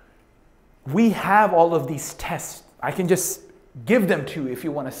 We have all of these tests. I can just give them to you if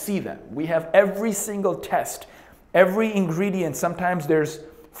you want to see them. We have every single test, every ingredient. Sometimes there's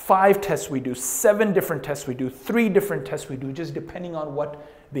 5 tests we do, 7 different tests we do, 3 different tests we do, just depending on what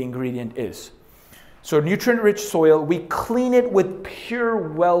the ingredient is. So nutrient-rich soil, we clean it with pure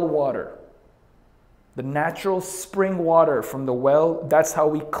well water. The natural spring water from the well, that's how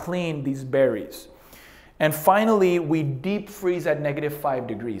we clean these berries. And finally, we deep freeze at -5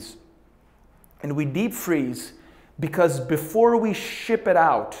 degrees. And we deep freeze because before we ship it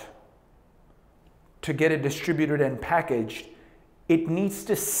out to get it distributed and packaged, it needs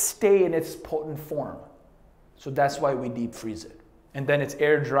to stay in its potent form. So that's why we deep freeze it. And then it's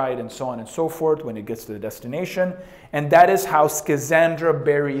air dried and so on and so forth when it gets to the destination. And that is how schizandra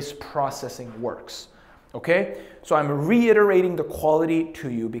berries processing works. Okay? So I'm reiterating the quality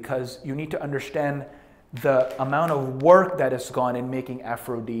to you because you need to understand the amount of work that has gone in making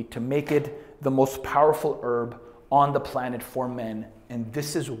Aphro-D to make it the most powerful herb on the planet for men. And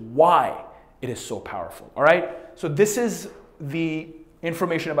this is why it is so powerful. All right? So this is the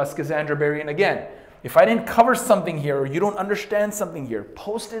information about schizandra berry. And again, if I didn't cover something here or you don't understand something here,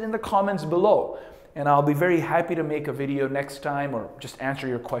 post it in the comments below. And I'll be very happy to make a video next time or just answer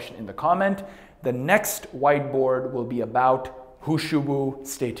your question in the comment. The next whiteboard will be about Hushuwu.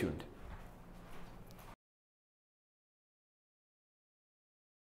 Stay tuned.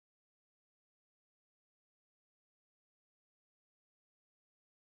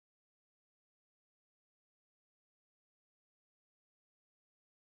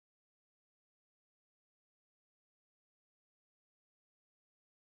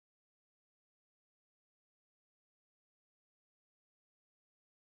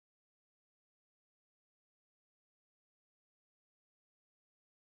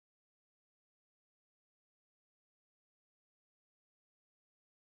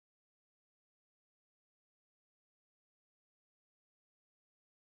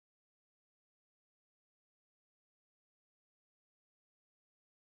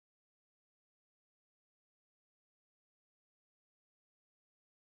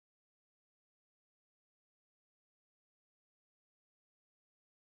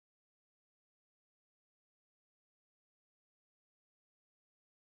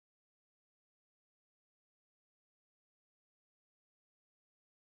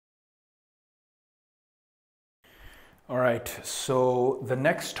 All right, so the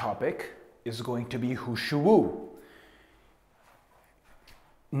next topic is going to be Hushuwu.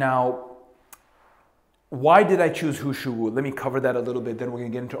 Now, why did I choose Hushuwu? Let me cover that a little bit, then we're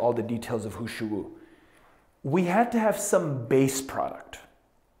going to get into all the details of Hushuwu. We had to have some base product.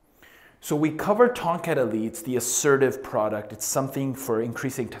 So we covered Tonkat Ali, it's the assertive product. It's something for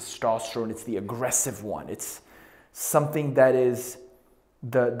increasing testosterone. It's the aggressive one. It's something that is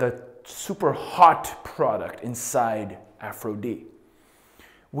the super hot product inside Aphro-D.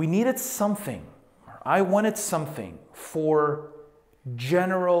 We needed something, I wanted something for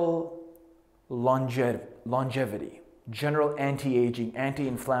general longevity, general anti-aging,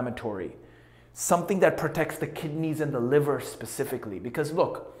 anti-inflammatory, something that protects the kidneys and the liver specifically. Because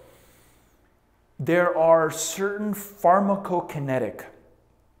look, there are certain pharmacokinetic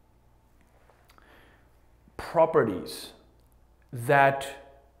properties that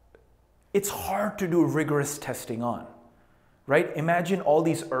it's hard to do rigorous testing on, right? Imagine all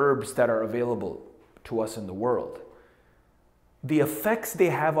these herbs that are available to us in the world. The effects they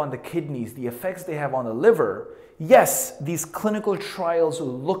have on the kidneys, the effects they have on the liver, yes, these clinical trials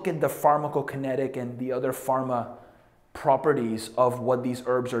look at the pharmacokinetic and the other pharma properties of what these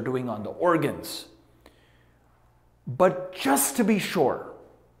herbs are doing on the organs. But just to be sure,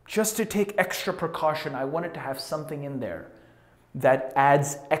 just to take extra precaution, I wanted to have something in there that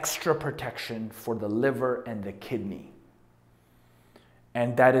adds extra protection for the liver and the kidney.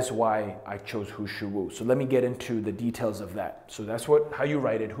 And that is why I chose Hushuwu. So let me get into the details of that. So that's how you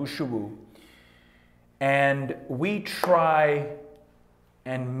write it, Hushuwu. And we try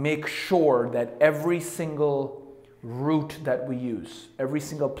and make sure that every single root that we use, every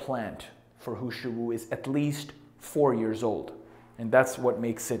single plant for Hushuwu is at least 4 years old. And that's what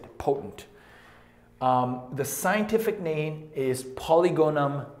makes it potent. The scientific name is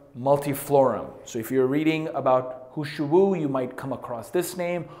Polygonum multiflorum. So if you're reading about Hushuwu, you might come across this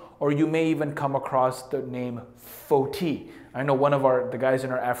name, or you may even come across the name Aphro-D. I know one of the guys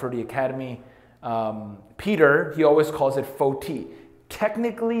in our Aphro-D Academy, Peter, he always calls it Aphro-D.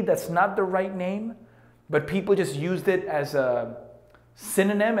 Technically, that's not the right name, but people just used it as a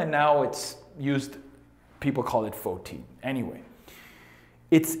synonym, and now it's used, people call it Aphro-D. Anyway,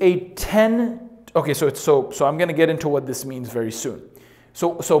 it's a 10. Okay, so I'm going to get into what this means very soon.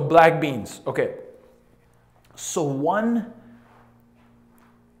 So black beans. Okay. So one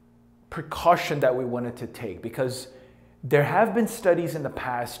precaution that we wanted to take, because there have been studies in the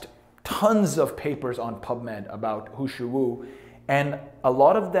past, tons of papers on PubMed about Hushuwu, and a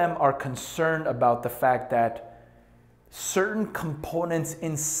lot of them are concerned about the fact that certain components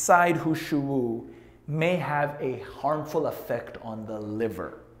inside Hushuwu may have a harmful effect on the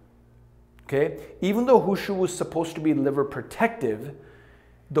liver. Okay? Even though Hushuwu is supposed to be liver protective,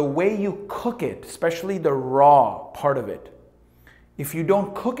 the way you cook it, especially the raw part of it, if you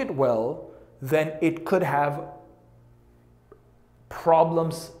don't cook it well, then it could have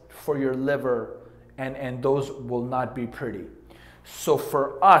problems for your liver, and those will not be pretty. So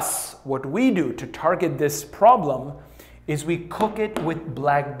for us, what we do to target this problem is we cook it with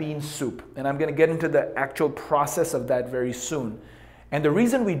black bean soup. And I'm going to get into the actual process of that very soon. And the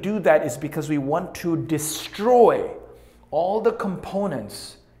reason we do that is because we want to destroy all the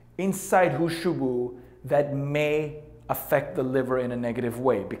components inside Hushuwu that may affect the liver in a negative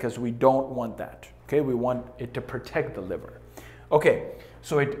way, because we don't want that. Okay, we want it to protect the liver. Okay,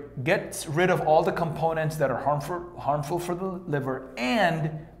 so it gets rid of all the components that are harmful for the liver,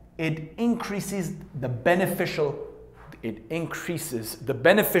 and it increases the beneficial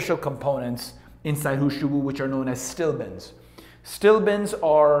components inside Hushubu, which are known as stilbins. Stilbins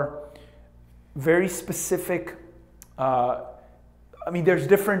are very specific. I mean, there's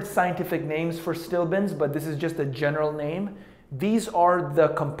different scientific names for stilbins, but this is just a general name. These are the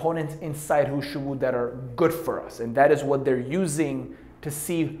components inside Hushubu that are good for us, and that is what they're using to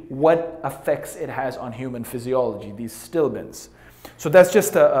see what effects it has on human physiology, these stilbins. So that's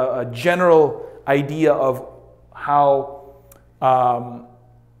just a general idea of how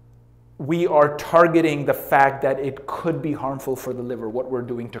we are targeting the fact that it could be harmful for the liver, what we're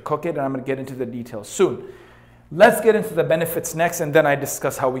doing to cook it, and I'm going to get into the details soon. Let's get into the benefits next, and then I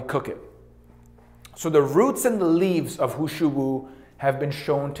discuss how we cook it. So the roots and the leaves of Hushubu have been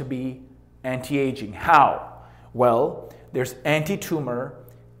shown to be anti-aging. How? Well, there's anti-tumor,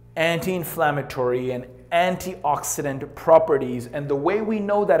 anti-inflammatory, and antioxidant properties. And the way we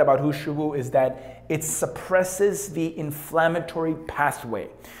know that about Hushubu is that it suppresses the inflammatory pathway.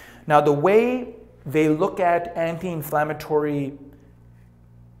 Now, the way they look at anti-inflammatory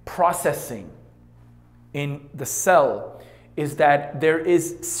processing in the cell is that there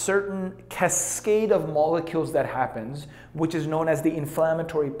is certain cascade of molecules that happens, which is known as the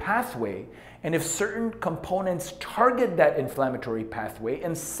inflammatory pathway. And if certain components target that inflammatory pathway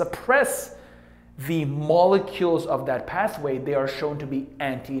and suppress the molecules of that pathway, they are shown to be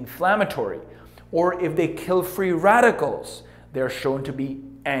anti-inflammatory. Or if they kill free radicals, they are shown to be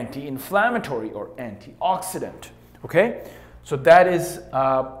anti-inflammatory or antioxidant. Okay? So that is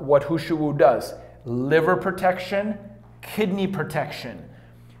what Hushubu does. Liver protection, kidney protection.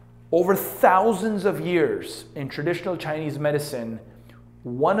 Over thousands of years in traditional Chinese medicine,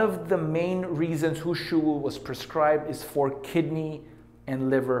 one of the main reasons Hushubu was prescribed is for kidney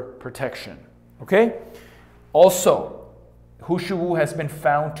and liver protection. Okay? Also, Hushubu has been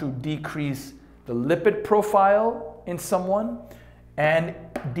found to decrease the lipid profile in someone and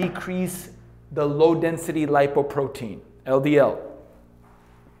decrease the low density lipoprotein, LDL,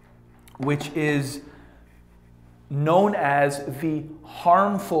 which is known as the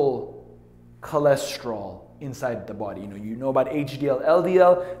harmful cholesterol inside the body. You know about HDL,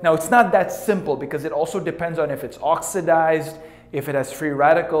 LDL. Now, it's not that simple because it also depends on if it's oxidized, if it has free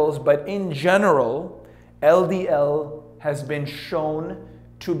radicals, but in general, LDL has been shown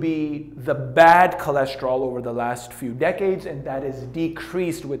to be the bad cholesterol over the last few decades, and that is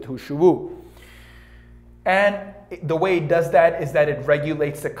decreased with Hushubu. And the way it does that is that it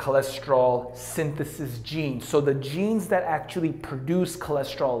regulates the cholesterol synthesis genes. So the genes that actually produce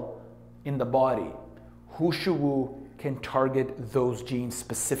cholesterol in the body, Hushubu can target those genes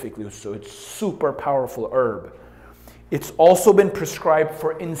specifically. So it's super powerful herb. It's also been prescribed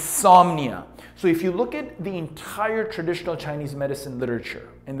for insomnia. So if you look at the entire traditional Chinese medicine literature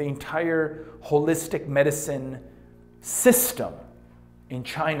and the entire holistic medicine system in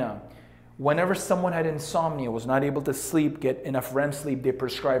China, whenever someone had insomnia, was not able to sleep, get enough REM sleep, they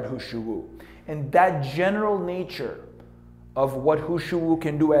prescribed Hushubu. And that general nature of what Hushubu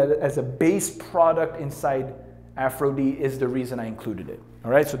can do as a base product inside Aphro-D is the reason I included it.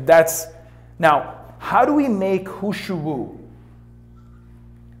 All right, so that's, now, how do we make Hushubu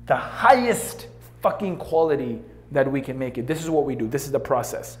the highest fucking quality that we can make it? This is what we do. This is the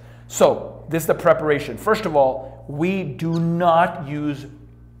process. So, this is the preparation. First of all, we do not use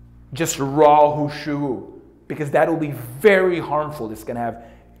just raw Hushubu because that will be very harmful. It's going to have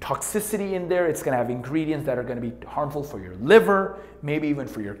toxicity in there. It's going to have ingredients that are going to be harmful for your liver, maybe even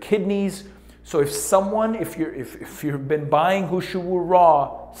for your kidneys. So if someone, if you've been buying Hushubu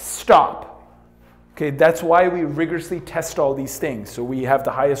raw, stop. Okay, that's why we rigorously test all these things, so we have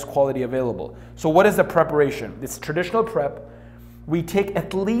the highest quality available. So what is the preparation? It's traditional prep. We take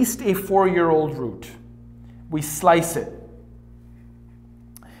at least a 4-year-old root. We slice it.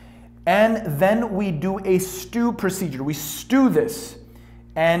 And then we do a stew procedure. We stew this,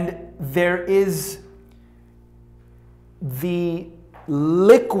 and there is the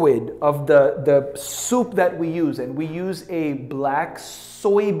liquid of the soup that we use, and we use a black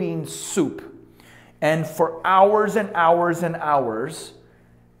soybean soup. And for hours and hours and hours,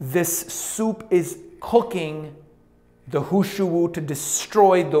 this soup is cooking the Hushubu to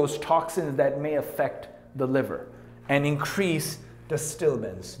destroy those toxins that may affect the liver and increase the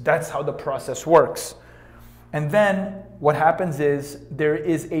stilbins. That's how the process works. And then what happens is there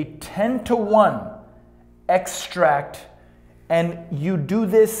is a 10-to-1 extract, and you do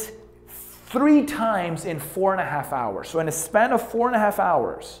this 3 times in 4.5 hours. So in a span of 4.5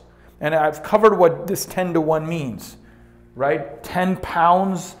 hours, and I've covered what this 10-to-1 means. right? 10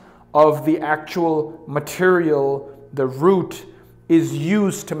 pounds of the actual material, the root, is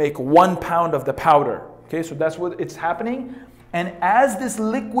used to make 1 pound of the powder. Okay, so that's what it's happening. And as this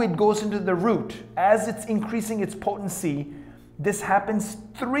liquid goes into the root, as it's increasing its potency, this happens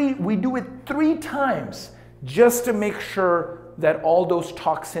we do it 3 times just to make sure that all those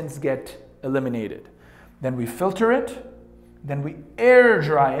toxins get eliminated. Then we filter it, then we air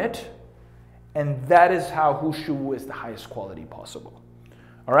dry it, and that is how Hushu Wu is the highest quality possible.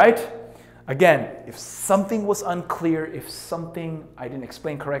 All right? Again, if something was unclear, if something I didn't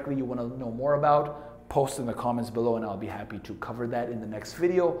explain correctly, you want to know more about, post in the comments below and I'll be happy to cover that in the next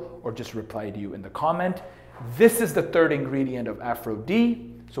video or just reply to you in the comment. This is the 3rd ingredient of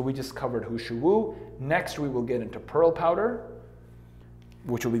Aphro-D. So we just covered Hushu Wu. Next, we will get into pearl powder,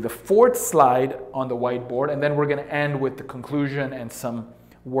 which will be the 4th slide on the whiteboard. And then we're going to end with the conclusion and some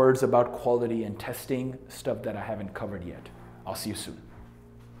words about quality and testing, stuff that I haven't covered yet. I'll see you soon.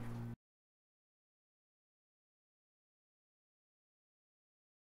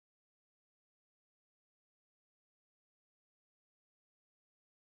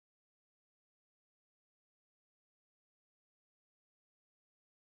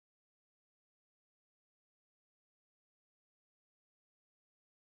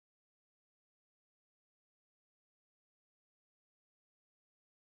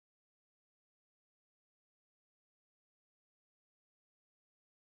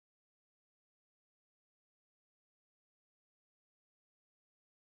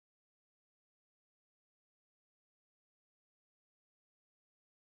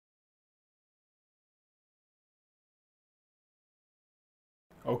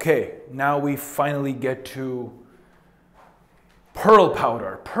 Okay, now we finally get to pearl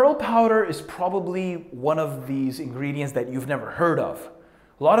powder. Pearl powder is probably one of these ingredients that you've never heard of.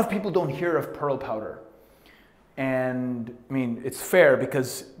 A lot of people don't hear of pearl powder. And I mean, it's fair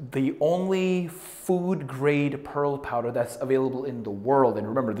because the only food grade pearl powder that's available in the world, and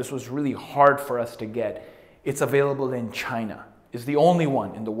remember, this was really hard for us to get, it's available in China. It's the only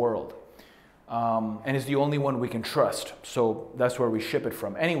one in the world. And is the only one we can trust. So that's where we ship it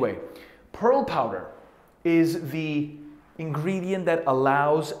from. Anyway, pearl powder is the ingredient that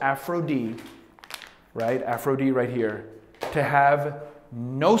allows Aphro-D, right? Aphro-D right here, to have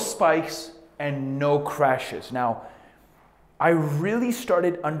no spikes and no crashes. Now, I really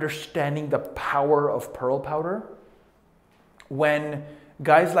started understanding the power of pearl powder when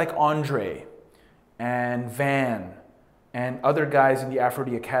guys like Andre and Van and other guys in the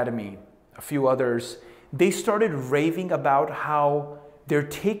Aphro-D Academy, a few others, they started raving about how they're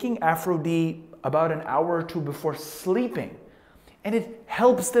taking Aphro-D about an hour or 2 before sleeping, and it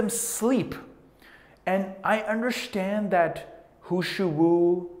helps them sleep. And I understand that Hushu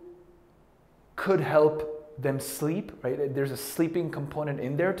Wu could help them sleep, right? There's a sleeping component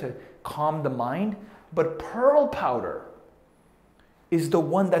in there to calm the mind, but pearl powder is the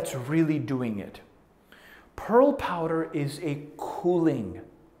one that's really doing it. Pearl powder is a cooling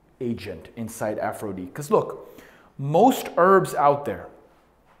agent inside Aphro-D. Because look, most herbs out there,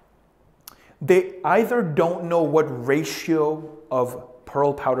 they either don't know what ratio of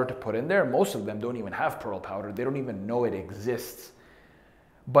pearl powder to put in there. Most of them don't even have pearl powder. They don't even know it exists.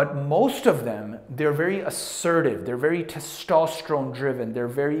 But most of them, they're very assertive. They're very testosterone driven. They're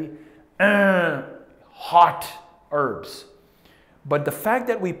very hot herbs. But the fact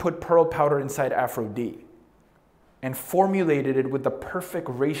that we put pearl powder inside Aphro-D and formulated it with the perfect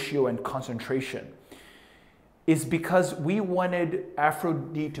ratio and concentration is because we wanted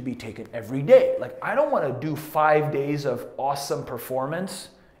Aphro-D to be taken every day. Like, I don't want to do 5 days of awesome performance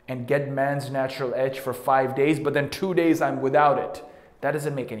and get man's natural edge for 5 days, but then 2 days I'm without it. That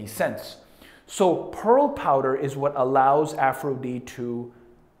doesn't make any sense. So pearl powder is what allows Aphro-D to,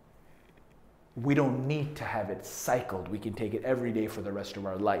 we don't need to have it cycled. We can take it every day for the rest of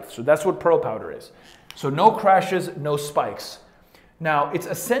our life. So that's what pearl powder is. So no crashes, no spikes. Now, it's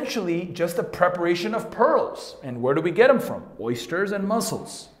essentially just a preparation of pearls. And where do we get them from? Oysters and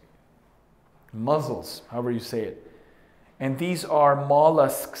mussels. Mussels, however you say it. And these are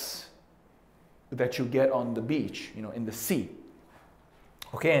mollusks that you get on the beach, you know, in the sea.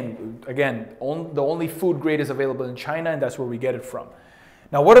 Okay, and again, the only food grade is available in China, and that's where we get it from.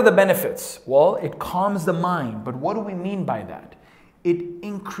 Now, what are the benefits? Well, it calms the mind, but what do we mean by that? It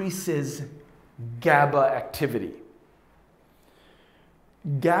increases GABA activity.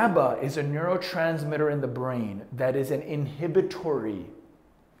 GABA is a neurotransmitter in the brain that is an inhibitory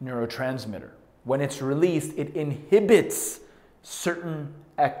neurotransmitter. When it's released, it inhibits certain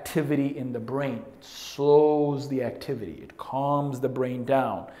activity in the brain. It slows the activity. It calms the brain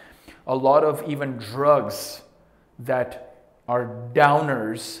down. A lot of even drugs that are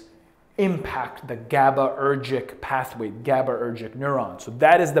downers impact the GABAergic pathway, GABAergic neuron. So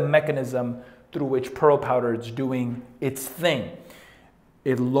that is the mechanism through which pearl powder is doing its thing.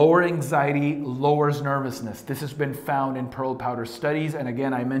 It lowers anxiety, lowers nervousness. This has been found in pearl powder studies. And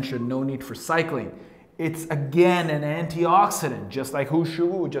again, I mentioned no need for cycling. It's again an antioxidant, just like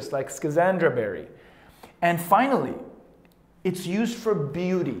hushu, just like schizandra berry. And finally, it's used for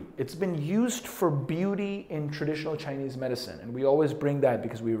beauty. It's been used for beauty in traditional Chinese medicine. And we always bring that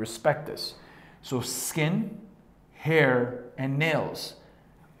because we respect this. So skin, hair, and nails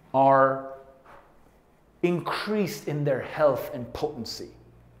are increased in their health and potency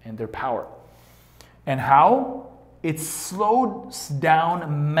and their power. And how? It slows down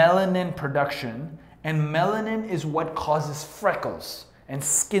melanin production, and melanin is what causes freckles and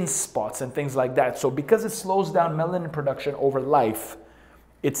skin spots and things like that. So because it slows down melanin production over life,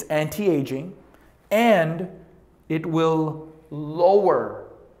 it's anti-aging, and it will lower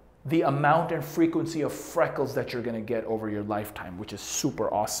the amount and frequency of freckles that you're going to get over your lifetime, which is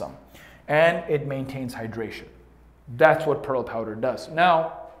super awesome. And it maintains hydration. That's what pearl powder does.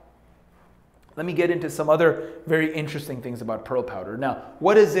 Now, let me get into some other very interesting things about pearl powder. Now,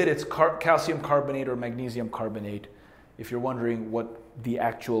 what is it? It's calcium carbonate or magnesium carbonate. If you're wondering what the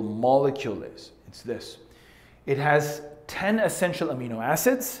actual molecule is, it's this. It has 10 essential amino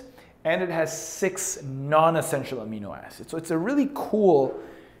acids, and it has 6 non-essential amino acids. So it's a really cool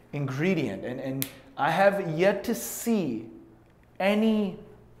ingredient. And I have yet to see any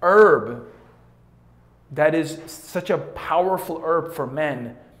herb that is such a powerful herb for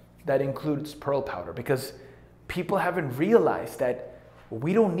men that includes pearl powder, because people haven't realized that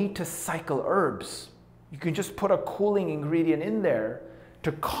we don't need to cycle herbs. You can just put a cooling ingredient in there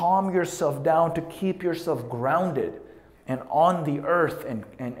to calm yourself down, to keep yourself grounded and on the earth,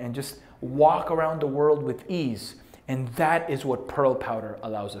 and just walk around the world with ease. And that is what pearl powder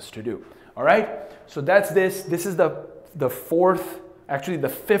allows us to do. All right, so that's this. This is the fourth, actually the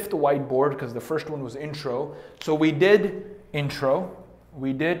fifth whiteboard, because the first one was intro. So we did intro,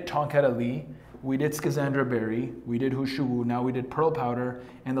 we did Tonkat Ali, we did schizandra berry, we did hushu, now we did pearl powder.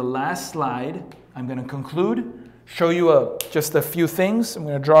 And the last slide, I'm going to conclude, show you just a few things. I'm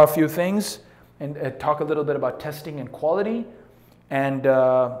going to draw a few things and talk a little bit about testing and quality, and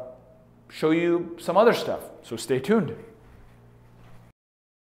show you some other stuff. So stay tuned.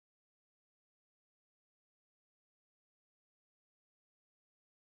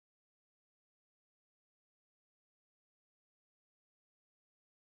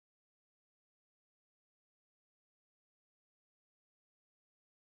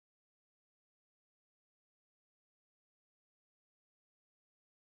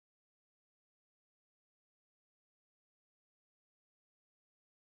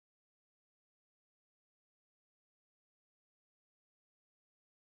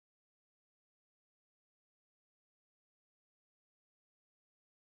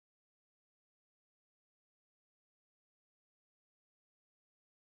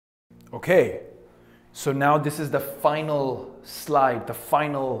 Okay, so now this is the final slide, the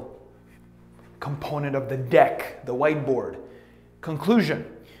final component of the deck, the whiteboard. Conclusion.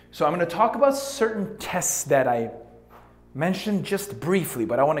 So I'm going to talk about certain tests that I mentioned just briefly,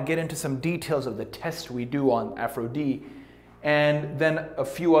 but I want to get into some details of the tests we do on Aphro-D, and then a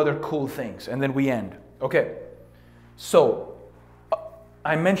few other cool things, and then we end. Okay, so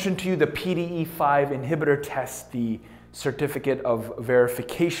I mentioned to you the PDE5 inhibitor test, the certificate of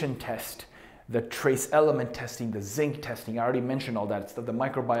verification test, the trace element testing, the zinc testing. I already mentioned all that stuff, the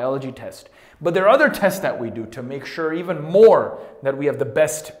microbiology test. But there are other tests that we do to make sure even more that we have the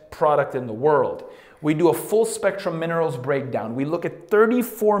best product in the world. We do a full spectrum minerals breakdown. We look at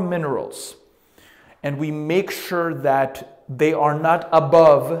 34 minerals, and we make sure that they are not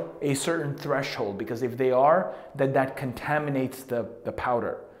above a certain threshold, because if they are, then that contaminates the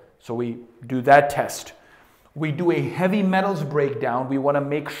powder. So we do that test. We do a heavy metals breakdown. We want to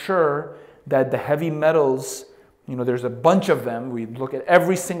make sure that the heavy metals, you know, there's a bunch of them. We look at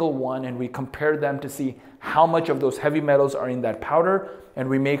every single one and we compare them to see how much of those heavy metals are in that powder, and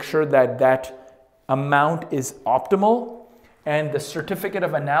we make sure that that amount is optimal. And the certificate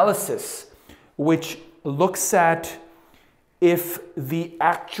of analysis, which looks at if the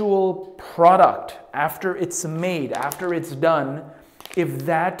actual product, after it's made, after it's done, if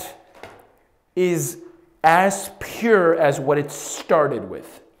that is as pure as what it started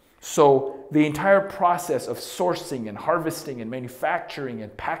with. So the entire process of sourcing and harvesting and manufacturing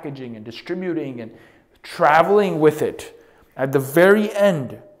and packaging and distributing and traveling with it, at the very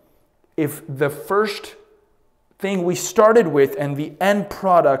end, if the first thing we started with and the end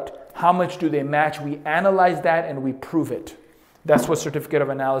product how much do they match? We analyze that and we prove it. That's what certificate of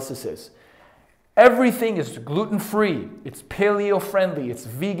analysis is. Everything is gluten-free, it's paleo-friendly, it's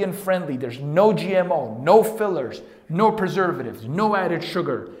vegan-friendly, there's no GMO, no fillers, no preservatives, no added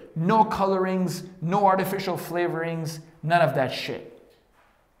sugar, no colorings, no artificial flavorings, none of that shit.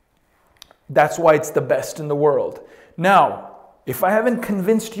 That's why it's the best in the world. Now, if I haven't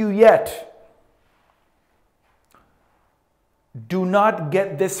convinced you yet, do not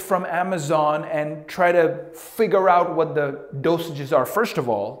get this from Amazon and try to figure out what the dosages are. First of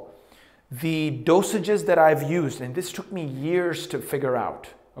all, the dosages that I've used, and this took me years to figure out,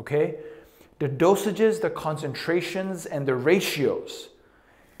 okay? The dosages, the concentrations, and the ratios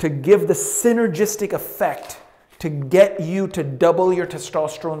to give the synergistic effect to get you to double your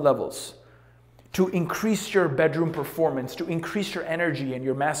testosterone levels, to increase your bedroom performance, to increase your energy and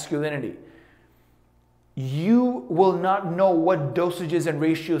your masculinity. You will not know what dosages and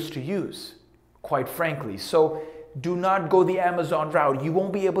ratios to use, quite frankly. So do not go the Amazon route. You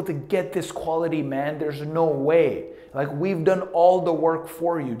won't be able to get this quality, man. There's no way. Like, we've done all the work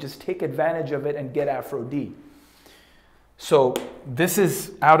for you. Just take advantage of it and get Aphro-D. So this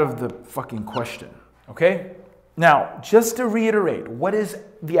is out of the fucking question, okay? Now, just to reiterate, what is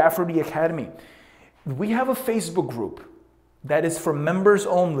the Aphro-D Academy? We have a Facebook group that is for members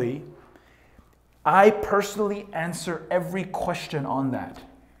only. I personally answer every question on that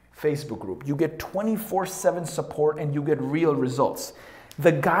Facebook group. You get 24/7 support and you get real results.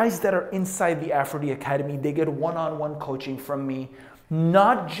 The guys that are inside the Aphro-D Academy, they get one-on-one coaching from me,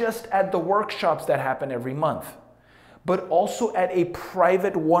 not just at the workshops that happen every month, but also at a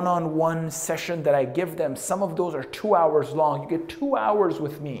private one-on-one session that I give them. Some of those are 2 hours long. You get 2 hours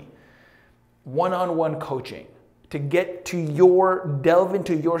with me, one-on-one coaching to get to delve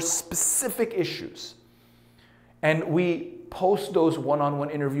into your specific issues. And we post those one-on-one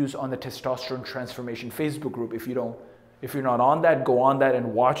interviews on the Testosterone Transformation Facebook group. If you're not on that, go on that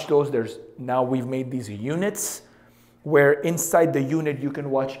and watch those. Now we've made these units where inside the unit you can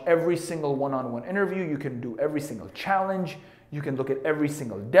watch every single one-on-one interview, you can do every single challenge, you can look at every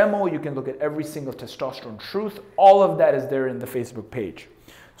single demo, you can look at every single testosterone truth. All of that is there in the Facebook page.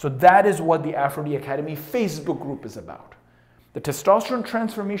 So that is what the Aphro-D Academy Facebook group is about. The Testosterone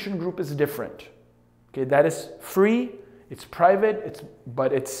Transformation group is different. Okay, that is free, it's private,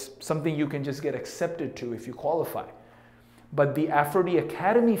 but it's something you can just get accepted to if you qualify. But the Aphro-D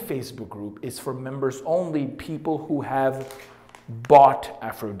Academy Facebook group is for members only, people who have bought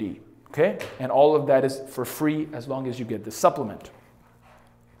Aphro-D, okay? And all of that is for free as long as you get the supplement.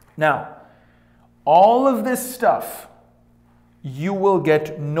 Now, all of this stuff you will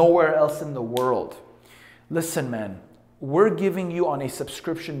get nowhere else in the world. Listen, man, we're giving you on a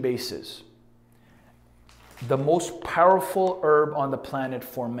subscription basis the most powerful herb on the planet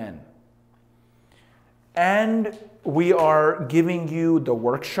for men. And we are giving you the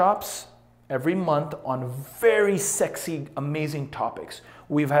workshops every month on very sexy, amazing topics.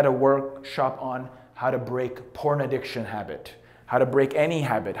 We've had a workshop on how to break porn addiction habit, how to break any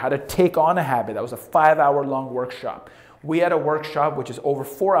habit, how to take on a habit. That was a 5-hour-long workshop. We had a workshop which is over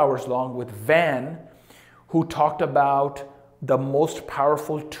 4 hours long with Van, who talked about the most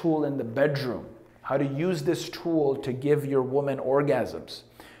powerful tool in the bedroom, how to use this tool to give your woman orgasms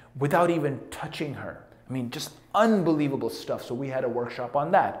without even touching her. I mean, just unbelievable stuff. So we had a workshop on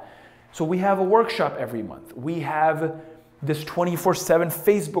that. So we have a workshop every month. We have this 24/7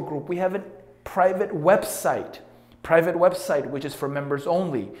 Facebook group. We have a private website which is for members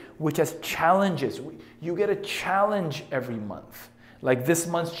only, which has challenges. You get a challenge every month. Like this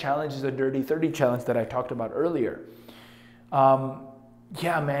month's challenge is a Dirty 30 challenge that I talked about earlier.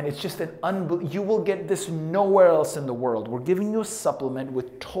 Yeah, man, it's just you will get this nowhere else in the world. We're giving you a supplement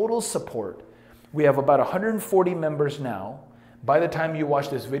with total support. We have about 140 members now. By the time you watch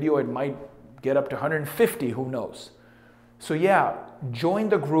this video, it might get up to 150, who knows? So yeah, join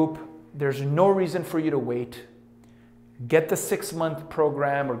the group. There's no reason for you to wait. Get the 6-month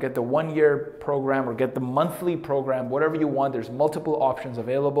program or get the 1-year program or get the monthly program, whatever you want. There's multiple options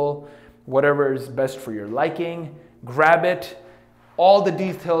available. Whatever is best for your liking, grab it. All the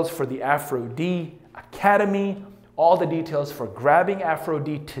details for the Aphro-D Academy, all the details for grabbing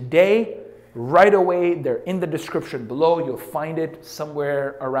Aphro-D today, right away, they're in the description below. You'll find it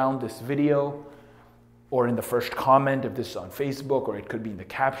somewhere around this video or in the first comment if this is on Facebook, or it could be in the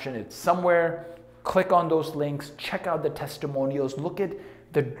caption. It's somewhere. Click on those links, check out the testimonials, look at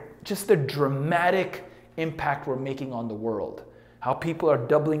just the dramatic impact we're making on the world. How people are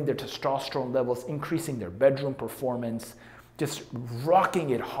doubling their testosterone levels, increasing their bedroom performance, just rocking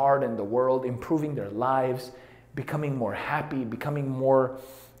it hard in the world, improving their lives, becoming more happy, becoming more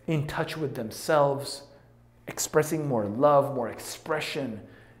in touch with themselves, expressing more love, more expression,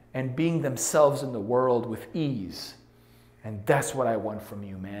 and being themselves in the world with ease. And that's what I want from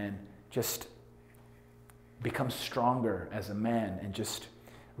you, man. Just become stronger as a man and just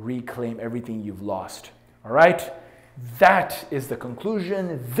reclaim everything you've lost. All right? That is the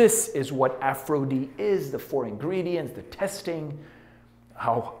conclusion. This is what Aphro-D is, the 4 ingredients, the testing,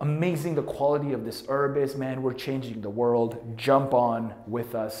 how amazing the quality of this herb is. Man, we're changing the world. Jump on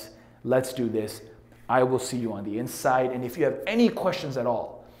with us. Let's do this. I will see you on the inside. And if you have any questions at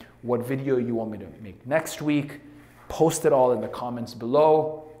all, what video you want me to make next week, post it all in the comments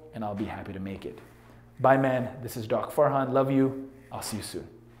below, and I'll be happy to make it. Bye, man. This is Doc Farhan. Love you. I'll see you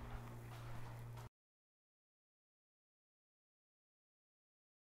soon.